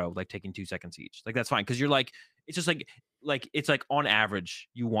 actions in a row, like taking 2 seconds each. Like that's fine. Cause you're like, it's just like it's like on average,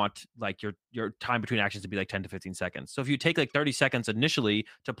 you want like your time between actions to be like 10 to 15 seconds. So if you take like 30 seconds initially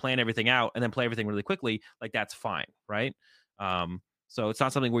to plan everything out and then play everything really quickly, like that's fine, right? So it's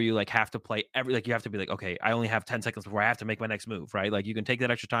not something where you like have to play like you have to be like, okay, I only have 10 seconds before I have to make my next move, right? Like you can take that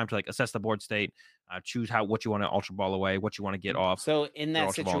extra time to like assess the board state, choose what you want to ultra ball away, what you want to get off So in your that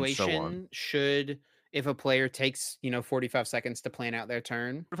ultra ball, and so on. situation, should if a player takes, 45 seconds to plan out their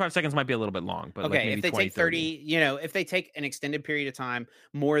turn, 45 seconds might be a little bit long, but like okay, if maybe they 20, take 30. 30, if they take an extended period of time,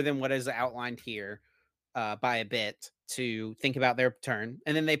 more than what is outlined here, by a bit to think about their turn,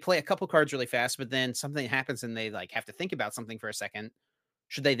 and then they play a couple cards really fast, but then something happens and they like have to think about something for a second,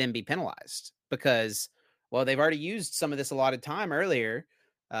 should they then be penalized? Because, well, they've already used some of this allotted time earlier.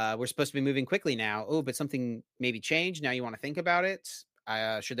 We're supposed to be moving quickly now. Oh, but something maybe changed. Now you want to think about it.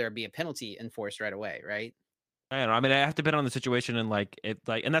 Should there be a penalty enforced right away? Right? I don't know. I mean, I have to bet on the situation and like it,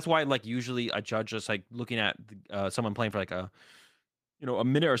 like, and that's why like usually a judge just like looking at someone playing for like a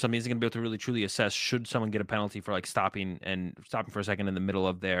minute or something isn't going to be able to really truly assess should someone get a penalty for like stopping for a second in the middle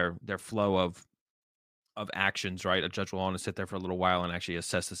of their flow of actions, right? A judge will want to sit there for a little while and actually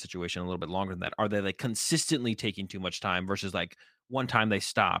assess the situation a little bit longer than that. Are they like consistently taking too much time versus like one time they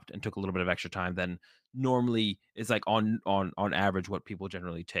stopped and took a little bit of extra time? Then normally is like on average what people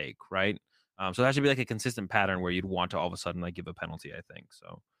generally take, right? So that should be like a consistent pattern where you'd want to all of a sudden like give a penalty. I think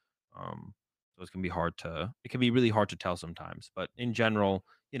so. So it can be really hard to tell sometimes. But in general,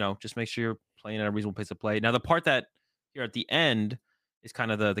 just make sure you're playing at a reasonable pace of play. Now the part that here at the end is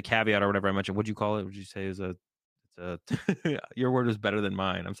kind of the caveat or whatever I mentioned. What'd you call it? Would you say is a it's a your word was better than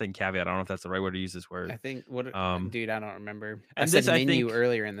mine. I'm saying caveat. I don't know if that's the right word to use this word. I think what Um, dude, I don't remember. I and said this I menu think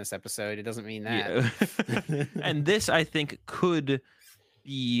earlier in this episode. It doesn't mean that. yeah, and this I think could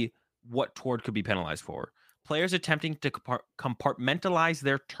be what Tord could be penalized for. Players attempting to compartmentalize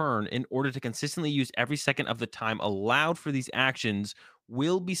their turn in order to consistently use every second of the time allowed for these actions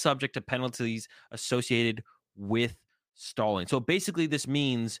will be subject to penalties associated with stalling. So basically, this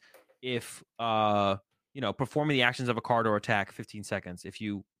means if performing the actions of a card or attack 15 seconds, if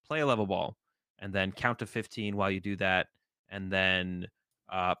you play a level ball and then count to 15 while you do that, and then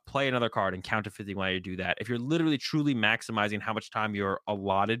play another card and count to 50 while you do that. If you're literally truly maximizing how much time you're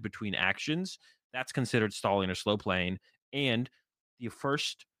allotted between actions, that's considered stalling or slow playing. And the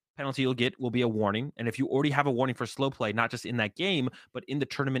first penalty you'll get will be a warning. And if you already have a warning for slow play, not just in that game, but in the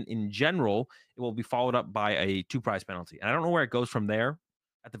tournament in general, it will be followed up by a 2 prize penalty. And I don't know where it goes from there.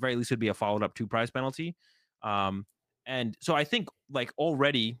 At the very least, it would be a followed up 2 prize penalty. And so I think like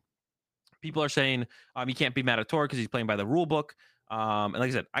already people are saying you can't be mad at Tor because he's playing by the rule book. And like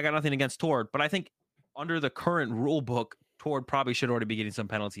I said, I got nothing against Tord, but I think under the current rule book, Tord probably should already be getting some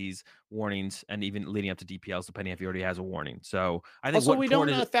penalties, warnings, and even leading up to DPLs, depending if he already has a warning. So I think Also, what we Tord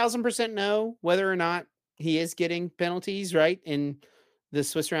don't is 1,000% know whether or not he is getting penalties, right? In the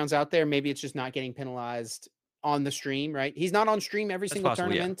Swiss rounds out there, maybe it's just not getting penalized on the stream, right? He's not on stream every that's single possible.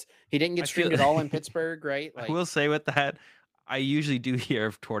 Yeah, tournament. He didn't get I feel streamed at all in Pittsburgh, right? I Like, will say with that, I usually do hear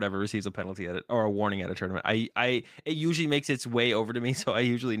if Tord ever receives a penalty at it or a warning at a tournament. It usually makes its way over to me, so I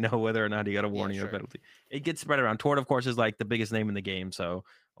usually know whether or not he got a yeah, warning or a sure. penalty. It gets spread around. Tord, of course, is like the biggest name in the game, so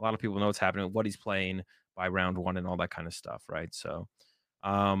a lot of people know what's happening, what he's playing by round one, and all that kind of stuff, right? So,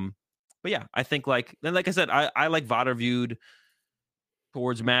 um, but yeah, I think like I said, I like Vader viewed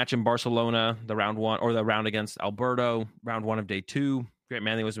towards match in Barcelona, the round one or the round against Alberto, round one of day two. Grant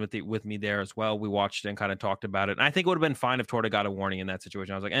Manley was with me there as well. We watched and kind of talked about it. And I think it would have been fine if Torta got a warning in that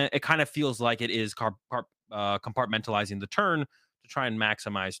situation. I was like, it kind of feels like it is compartmentalizing the turn to try and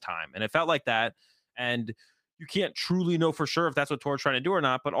maximize time. And it felt like that. And you can't truly know for sure if that's what Torta's trying to do or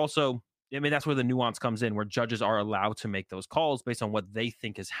not. But also, I mean, that's where the nuance comes in, where judges are allowed to make those calls based on what they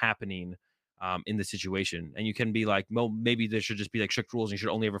think is happening in the situation. And you can be like, well, maybe there should just be like strict rules and you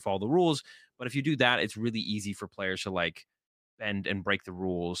should only ever follow the rules. But if you do that, it's really easy for players to like bend and break the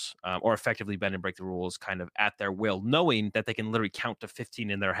rules or effectively bend and break the rules kind of at their will, knowing that they can literally count to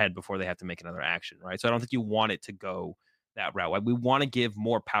 15 in their head before they have to make another action, right? So I don't think you want it to go that route. Like, we want to give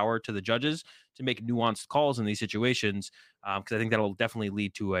more power to the judges to make nuanced calls in these situations because I think that'll definitely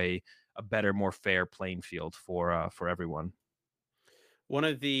lead to a better, more fair playing field for everyone. One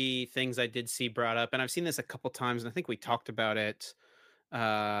of the things I did see brought up, and I've seen this a couple times, and I think we talked about it.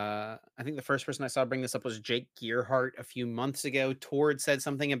 I think the first person I saw bring this up was Jake Gearhart a few months ago. Tord said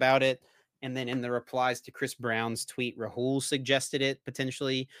something about it. And then in the replies to Chris Brown's tweet, Rahul suggested it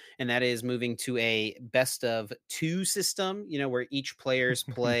potentially. And that is moving to a best of two system, where each players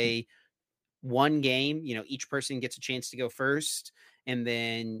play one game, each person gets a chance to go first. And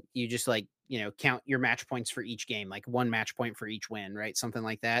then you just count your match points for each game, like one match point for each win, right? Something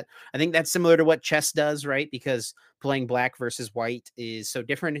like that. I think that's similar to what chess does, right? Because playing black versus white is so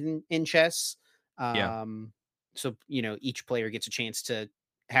different in chess. Yeah. So, each player gets a chance to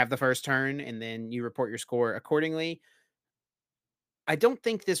have the first turn and then you report your score accordingly. I don't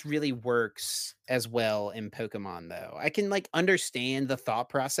think this really works as well in Pokemon though. I can understand the thought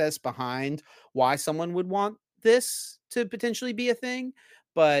process behind why someone would want this to potentially be a thing,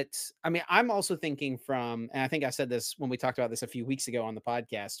 but I mean, I'm also thinking and I think I said this when we talked about this a few weeks ago on the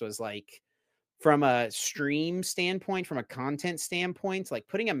podcast, was like from a stream standpoint, from a content standpoint, like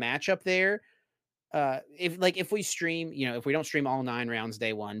putting a match up there, if we stream, if we don't stream all 9 rounds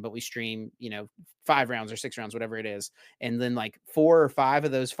day one, but we stream, 5 rounds or 6 rounds, whatever it is, and then like 4 or 5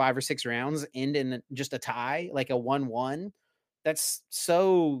 of those 5 or 6 rounds end in just a tie, like a 1-1, that's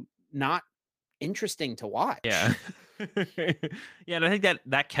so not interesting to Yeah. watch. Yeah, and I think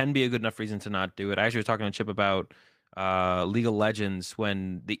that can be a good enough reason to not do it. I actually was talking to Chip about League of Legends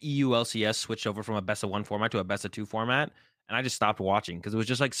when the EU LCS switched over from a best of one format to a best of two format, and I just stopped watching because it was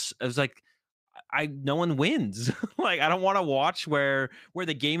just like it was like I no one wins. Like, I don't want to watch where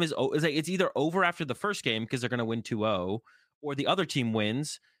the game is like it's either over after the first game because they're going to win 2-0, or the other team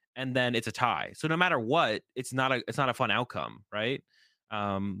wins and then it's a tie. So no matter what, it's not a fun outcome, right?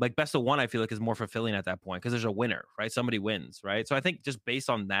 Like best of one, I feel like is more fulfilling at that point because there's a winner, right? Somebody wins, right? So I think just based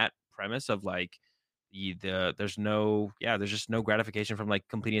on that premise of like there's just no gratification from like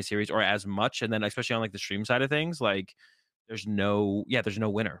completing a series or as much, and then especially on like the stream side of things, like there's no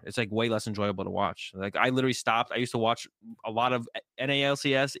winner. It's like way less enjoyable to watch. Like I literally stopped. I used to watch a lot of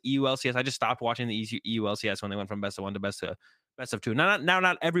NALCS, EULCS. I just stopped watching the EULCS when they went from best of one to best of two.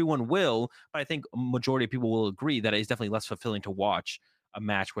 Not everyone will, but I think a majority of people will agree that it's definitely less fulfilling to watch a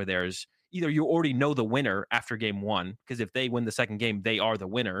match where there's either you already know the winner after game one, because if they win the second game, they are the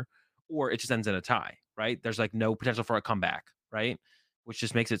winner, or it just ends in a tie, right? There's like no potential for a comeback, right? Which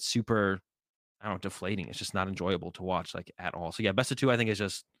just makes it super, I don't know, deflating. It's just not enjoyable to watch like at all. So yeah, best of two I think is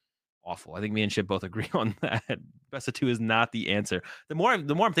just awful. I think me and Chip both agree on that. Best of two is not the answer. The more I'm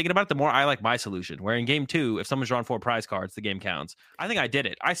thinking about it, the more I like my solution. Where in game two, if someone's drawn 4 prize cards, the game counts. I think I did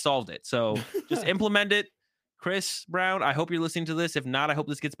it. I solved it. So just implement it. Chris Brown, I hope you're listening to this. If not, I hope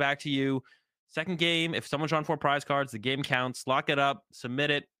this gets back to you. Second game, if someone's drawn 4 prize cards, the game counts. Lock it up, submit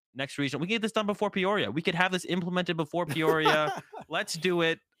it. Next region. We can get this done before Peoria. We could have this implemented before Peoria. Let's do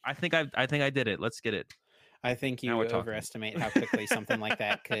it. I think I did it. Let's get it. I think Now you we're talking. overestimate how quickly something like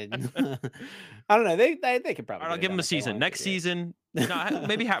that could. I don't know. They could All probably right, I'll get it give done him a if they season. wanted to Next do it. season, no,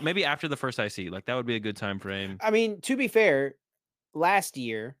 maybe after the first IC, like that would be a good time frame. I mean, to be fair, last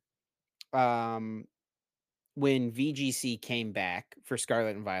year, um, when VGC came back for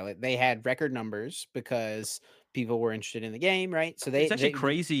Scarlet and Violet, they had record numbers because people were interested in the game, right? So It's actually they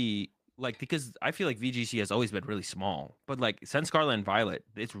crazy, like because I feel like VGC has always been really small, but like since Scarlet and Violet,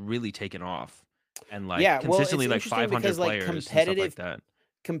 it's really taken off, and like yeah. Well, it's consistently like interesting 500 because like players and stuff like that.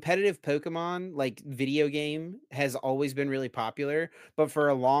 competitive Pokemon, like video game, has always been really popular. But for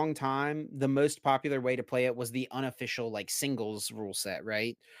a long time, the most popular way to play it was the unofficial like singles rule set,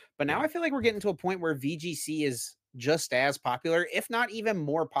 right? But now Yeah, I feel like we're getting to a point where VGC is just as popular, if not even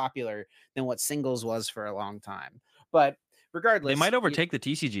more popular than what singles was for a long time. But they regardless, might overtake the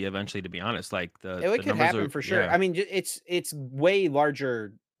TCG eventually. To be honest, like it the could numbers happen are, for sure. yeah. I mean, it's way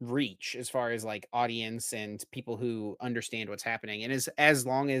larger reach as far as like audience and people who understand what's happening. And as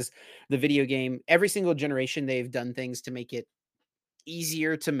long as the video game, every single generation, they've done things to make it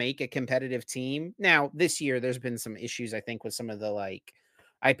easier to make a competitive team. Now, this year, there's been some issues, I think, with some of the like.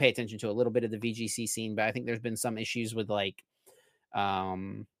 I pay attention to a little bit of the VGC scene, but I think there's been some issues with like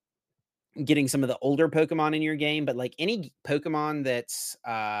um getting some of the older Pokemon in your game, but like any Pokemon that's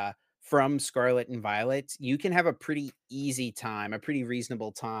from Scarlet and Violet, you can have a pretty easy time, a pretty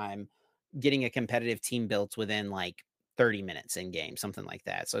reasonable time getting a competitive team built within like 30 minutes in game, something like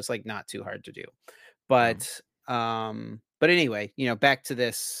that. So it's like not too hard to do. Yeah. But anyway, back to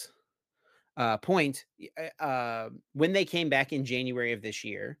this point, when they came back in January of this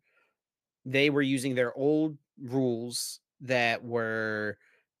year, they were using their old rules that were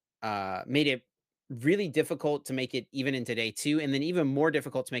made it really difficult to make it even into day two, and then even more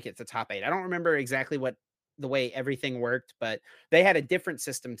difficult to make it to top eight. I don't remember exactly what the way everything worked, but they had a different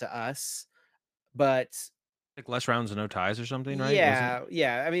system to us. But Like less rounds and no ties or something, right? Wasn't? yeah,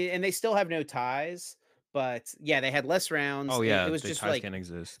 yeah. I mean, and they still have no ties, but yeah, they had less rounds. Oh It yeah, was the just ties like can't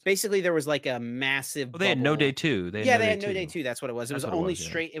exist. basically there was like a massive Oh, they had no day bubble. two. They had Yeah, no they day had no day two. two. That's what it was. It was That's what it only was. Yeah.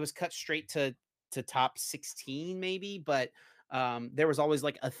 straight. It was cut straight to top 16 maybe, but there was always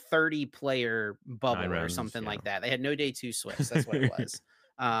like a 30 player 9 bubble or rounds. something Yeah. like that. They had no day two Swifts. That's what it was.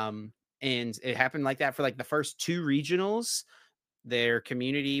 And it happened like that for like the first two regionals. Their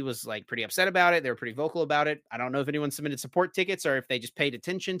community was like pretty upset about it. They were pretty vocal about it. I don't know if anyone submitted support tickets or if they just paid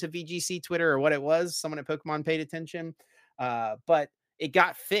attention to VGC Twitter or what it was. Someone at Pokemon paid attention. But it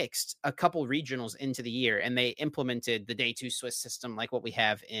got fixed a couple regionals into the year, and they implemented the day two Swiss system like what we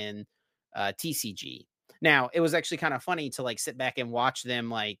have in TCG. Now, it was actually kind of funny to like sit back and watch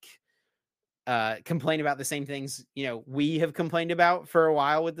them like complain about the same things we have complained about for a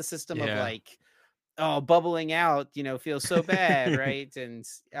while with the system of Yeah. like, oh, bubbling out, feels so bad, right? And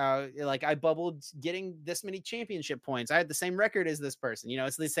like I bubbled getting this many championship points. I had the same record as this person.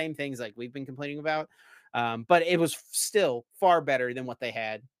 It's the same things like we've been complaining about. But it was still far better than what they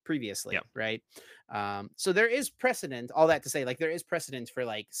had previously, Yeah. right? So there is precedent, all that to say, like there is precedent for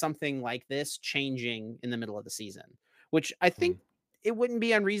like something like this changing in the middle of the season, which I think Mm. it wouldn't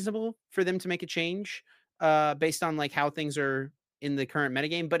be unreasonable for them to make a change based on like how things are in the current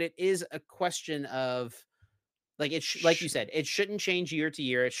metagame, but it is a question of like like you Sh- said, it shouldn't change year to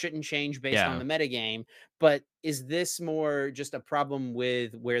year. It shouldn't change based on Yeah. the metagame. But is this more just a problem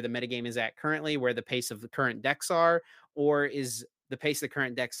with where the metagame is at currently, where the pace of the current decks are, or is the pace of the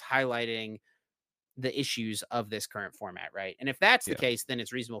current decks highlighting the issues of this current format, right? And if that's the Yeah. case, then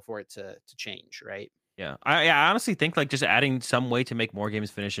it's reasonable for it to change, right? Yeah. I honestly think like just adding some way to make more games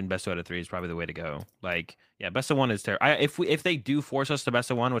finish in best of out of three is probably the way to go. Like, yeah, best of one is terrible. If they do force us to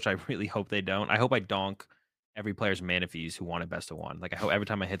best of one, which I really hope they don't, I hope I donk every player's mana fees who wanted best of one. Like I hope every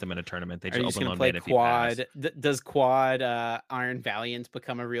time I hit them in a tournament, they Are just you just open gonna loan play mana fee pass. quad? Does quad Iron Valiant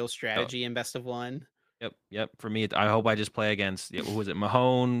become a real So, strategy in best of one? yep, yep. For me, I hope I just play against who was it?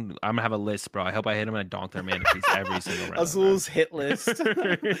 Mahone. I'm gonna have a list, bro. I hope I hit him and I donk their mana fees every single round, bro. Azul's hit list.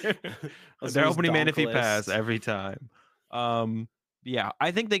 They're Azul's opening mana donk fee pass list. every time. Yeah, I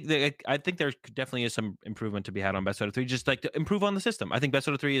think I think there definitely is some improvement to be had on best out of three. Just like to improve on the system. I think best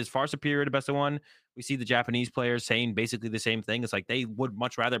out of three is far superior to best of one. We see the Japanese players saying basically the same thing. It's like they would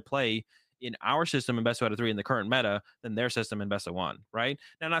much rather play in our system in best out of three in the current meta than their system in best of one, right?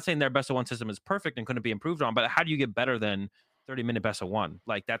 Now, I'm not saying their best of one system is perfect and couldn't be improved on, but how do you get better than 30-minute best of one?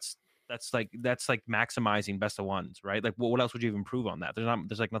 Like that's like maximizing best of ones, right? Like what else would you even improve on that?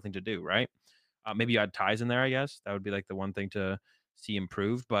 There's like nothing to do, right? Maybe you add ties in there, I guess. That would be like the one thing to see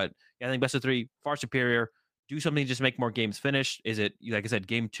improved. But yeah, I think best of three, far superior. Do something to just make more games finish. Is it, like I said,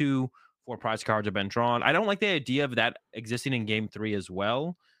 game two, 4 prize cards have been drawn? I don't like the idea of that existing in game three as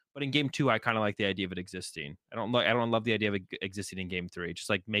well. But in game two, I kind of like the idea of it existing. I don't love the idea of it existing in game three. Just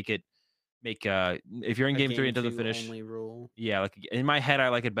like make if you're in A game three game and it doesn't two finish, only rule. yeah, like in my head, I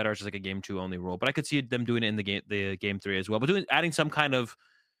like it better as just like a game two only rule. But I could see them doing it in the game three as well. But adding some kind of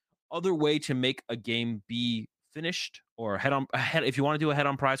other way to make a game be finished or head if you want to do a head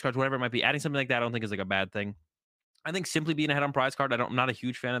on prize cards, whatever it might be, adding something like that I don't think is like a bad thing. I think simply being a head on prize card, I'm not a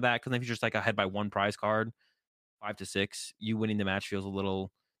huge fan of that because if you're just like a head by one prize card, 5 to 6, you winning the match feels a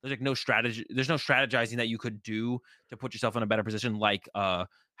little, there's like no strategy, there's no strategizing that you could do to put yourself in a better position, like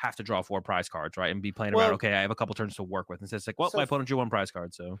have to draw 4 prize cards, right? And be playing around, Well, okay, I have a couple turns to work with. Instead, it's like, well, so my opponent drew 1 prize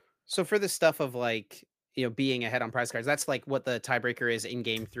card, so So for the stuff of like, being ahead on prize cards, that's like what the tiebreaker is in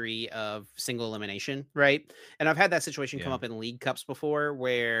game three of single elimination, right? And I've had that situation come yeah. up in league cups before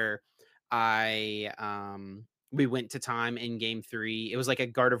where we went to time in game three. It was like a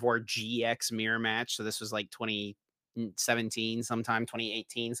Gardevoir GX mirror match. So this was like 2017, sometime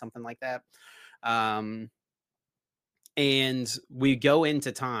 2018, something like that. Um and we go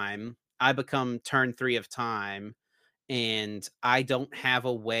into time. I become turn three of time and I don't have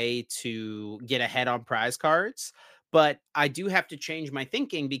a way to get ahead on prize cards, but I do have to change my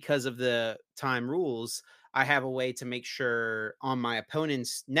thinking because of the time rules. I have a way to make sure on my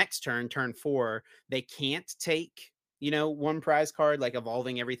opponent's next turn, turn four, they can't take, one prize card, like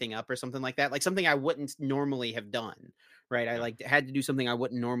evolving everything up or something like that. Like something I wouldn't normally have done, right? I Yeah. like had to do something I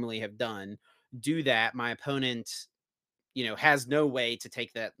wouldn't normally have done. Do that. My opponent has no way to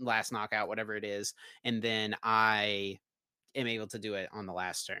take that last knockout, whatever it is. And then I am able to do it on the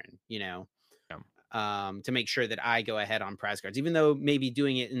last turn, Yeah. to make sure that I go ahead on prize cards, even though maybe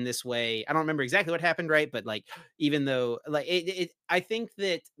doing it in this way, I don't remember exactly what happened, right? But like, even though like I think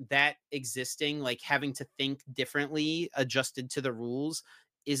that existing, like having to think differently, adjusted to the rules,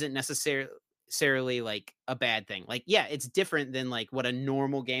 isn't necessarily like a bad thing. Like, yeah, it's different than like what a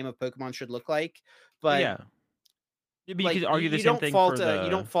normal game of Pokemon should look like, Well, but yeah. Yeah, but you like could you, argue the you same don't thing for fault you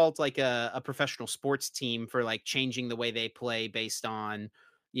don't the, fault like a professional sports team for like changing the way they play based on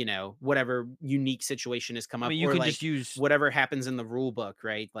whatever unique situation has come I up mean, you or can just like use, whatever happens in the rule book,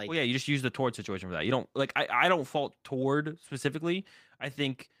 right? well, Like, yeah, you just use the Tord situation for that. You don't like, I don't fault Tord specifically. I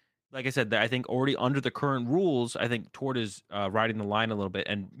think, like I said, that I think already under the current rules, I think Tord is riding the line a little bit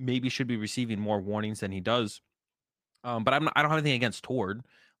and maybe should be receiving more warnings than he does. But I don't have anything against Tord.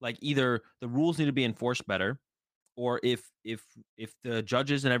 Like either the rules need to be enforced better, or if the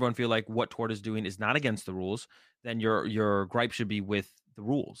judges and everyone feel like what Tort is doing is not against the rules, then your gripe should be with the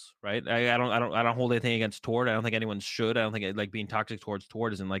rules, right? I don't hold anything against Tort. I don't think anyone should. I don't think like being toxic towards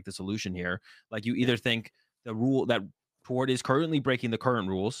Tort isn't like the solution here. Like you yeah. either think the rule that Tort is currently breaking the current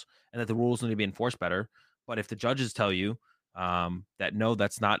rules and that the rules need to be enforced better, but if the judges tell you that no,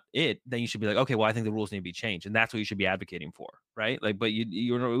 that's not it, then you should be like, okay, well, I think the rules need to be changed, and that's what you should be advocating for, right? Like, but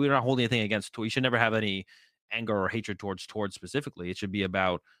we're not holding anything against Tort. You should never have any anger or hatred towards specifically. It should be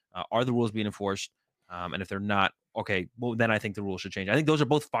about are the rules being enforced, and if they're not, okay, well then I think the rules should change. I think those are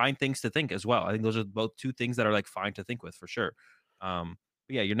both fine things to think as well. I think those are both two things that are like fine to think with for sure. But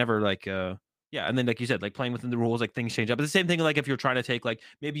yeah, you're never like yeah, and then like you said, like playing within the rules, like things change up. But the same thing, like if you're trying to take like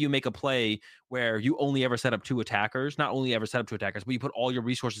maybe you make a play where you only ever set up 2 attackers, not only ever set up 2 attackers, but you put all your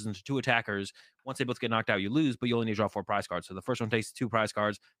resources into 2 attackers. Once they both get knocked out, you lose, but you only need to draw 4 prize cards. So the first one takes 2 prize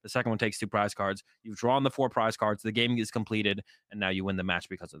cards, the second one takes 2 prize cards. You've drawn the 4 prize cards, the game is completed, and now you win the match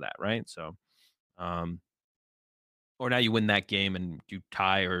because of that, right? So, um, or now you win that game and you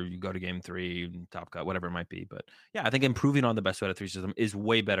tie or you go to game three and top cut, whatever it might be. But yeah, I think improving on the best out of three system is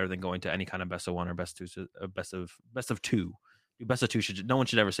way better than going to any kind of best of one or best of two. Best of two should, no one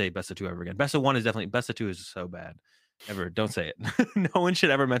should ever say best of two ever again. Best of one is definitely, best of two is so bad. Never, don't say it. No one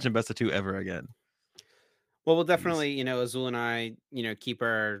should ever mention best of two ever again. Well, we'll Peace. definitely, Azul and I, keep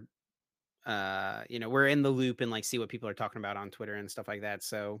our we're in the loop and like see what people are talking about on Twitter and stuff like that.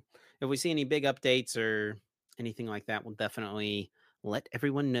 So if we see any big updates or anything like that, we'll definitely let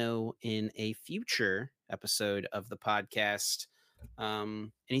everyone know in a future episode of the podcast.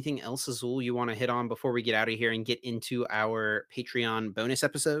 Anything else, Azul, you want to hit on before we get out of here and get into our Patreon bonus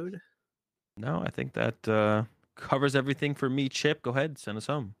episode? No, I think that covers everything for me. Chip, go ahead, send us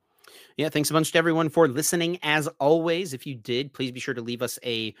home. Yeah, thanks a bunch to everyone for listening. As always, if you did, please be sure to leave us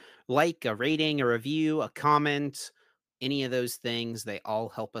a like, a rating, a review, a comment, any of those things. They all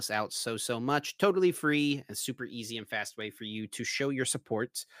help us out so much. Totally free and super easy and fast way for you to show your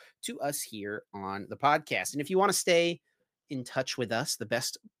support to us here on the podcast. And if you want to stay in touch with us, the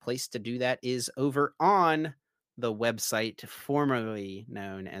best place to do that is over on the website formerly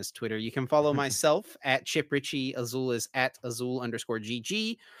known as Twitter. You can follow myself at Chip Ritchie. Azul is at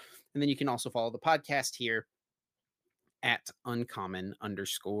Azul_GG. And then you can also follow the podcast here at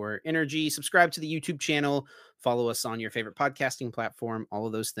uncommon_energy. Subscribe to the YouTube channel, follow us on your favorite podcasting platform, all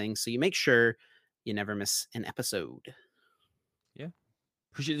of those things. So you make sure you never miss an episode. Yeah.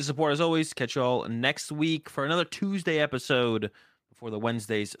 Appreciate the support as always. Catch you all next week for another Tuesday episode before the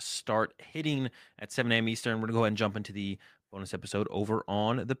Wednesdays start hitting at 7 a.m. Eastern. We're going to go ahead and jump into the bonus episode over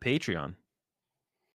on the Patreon.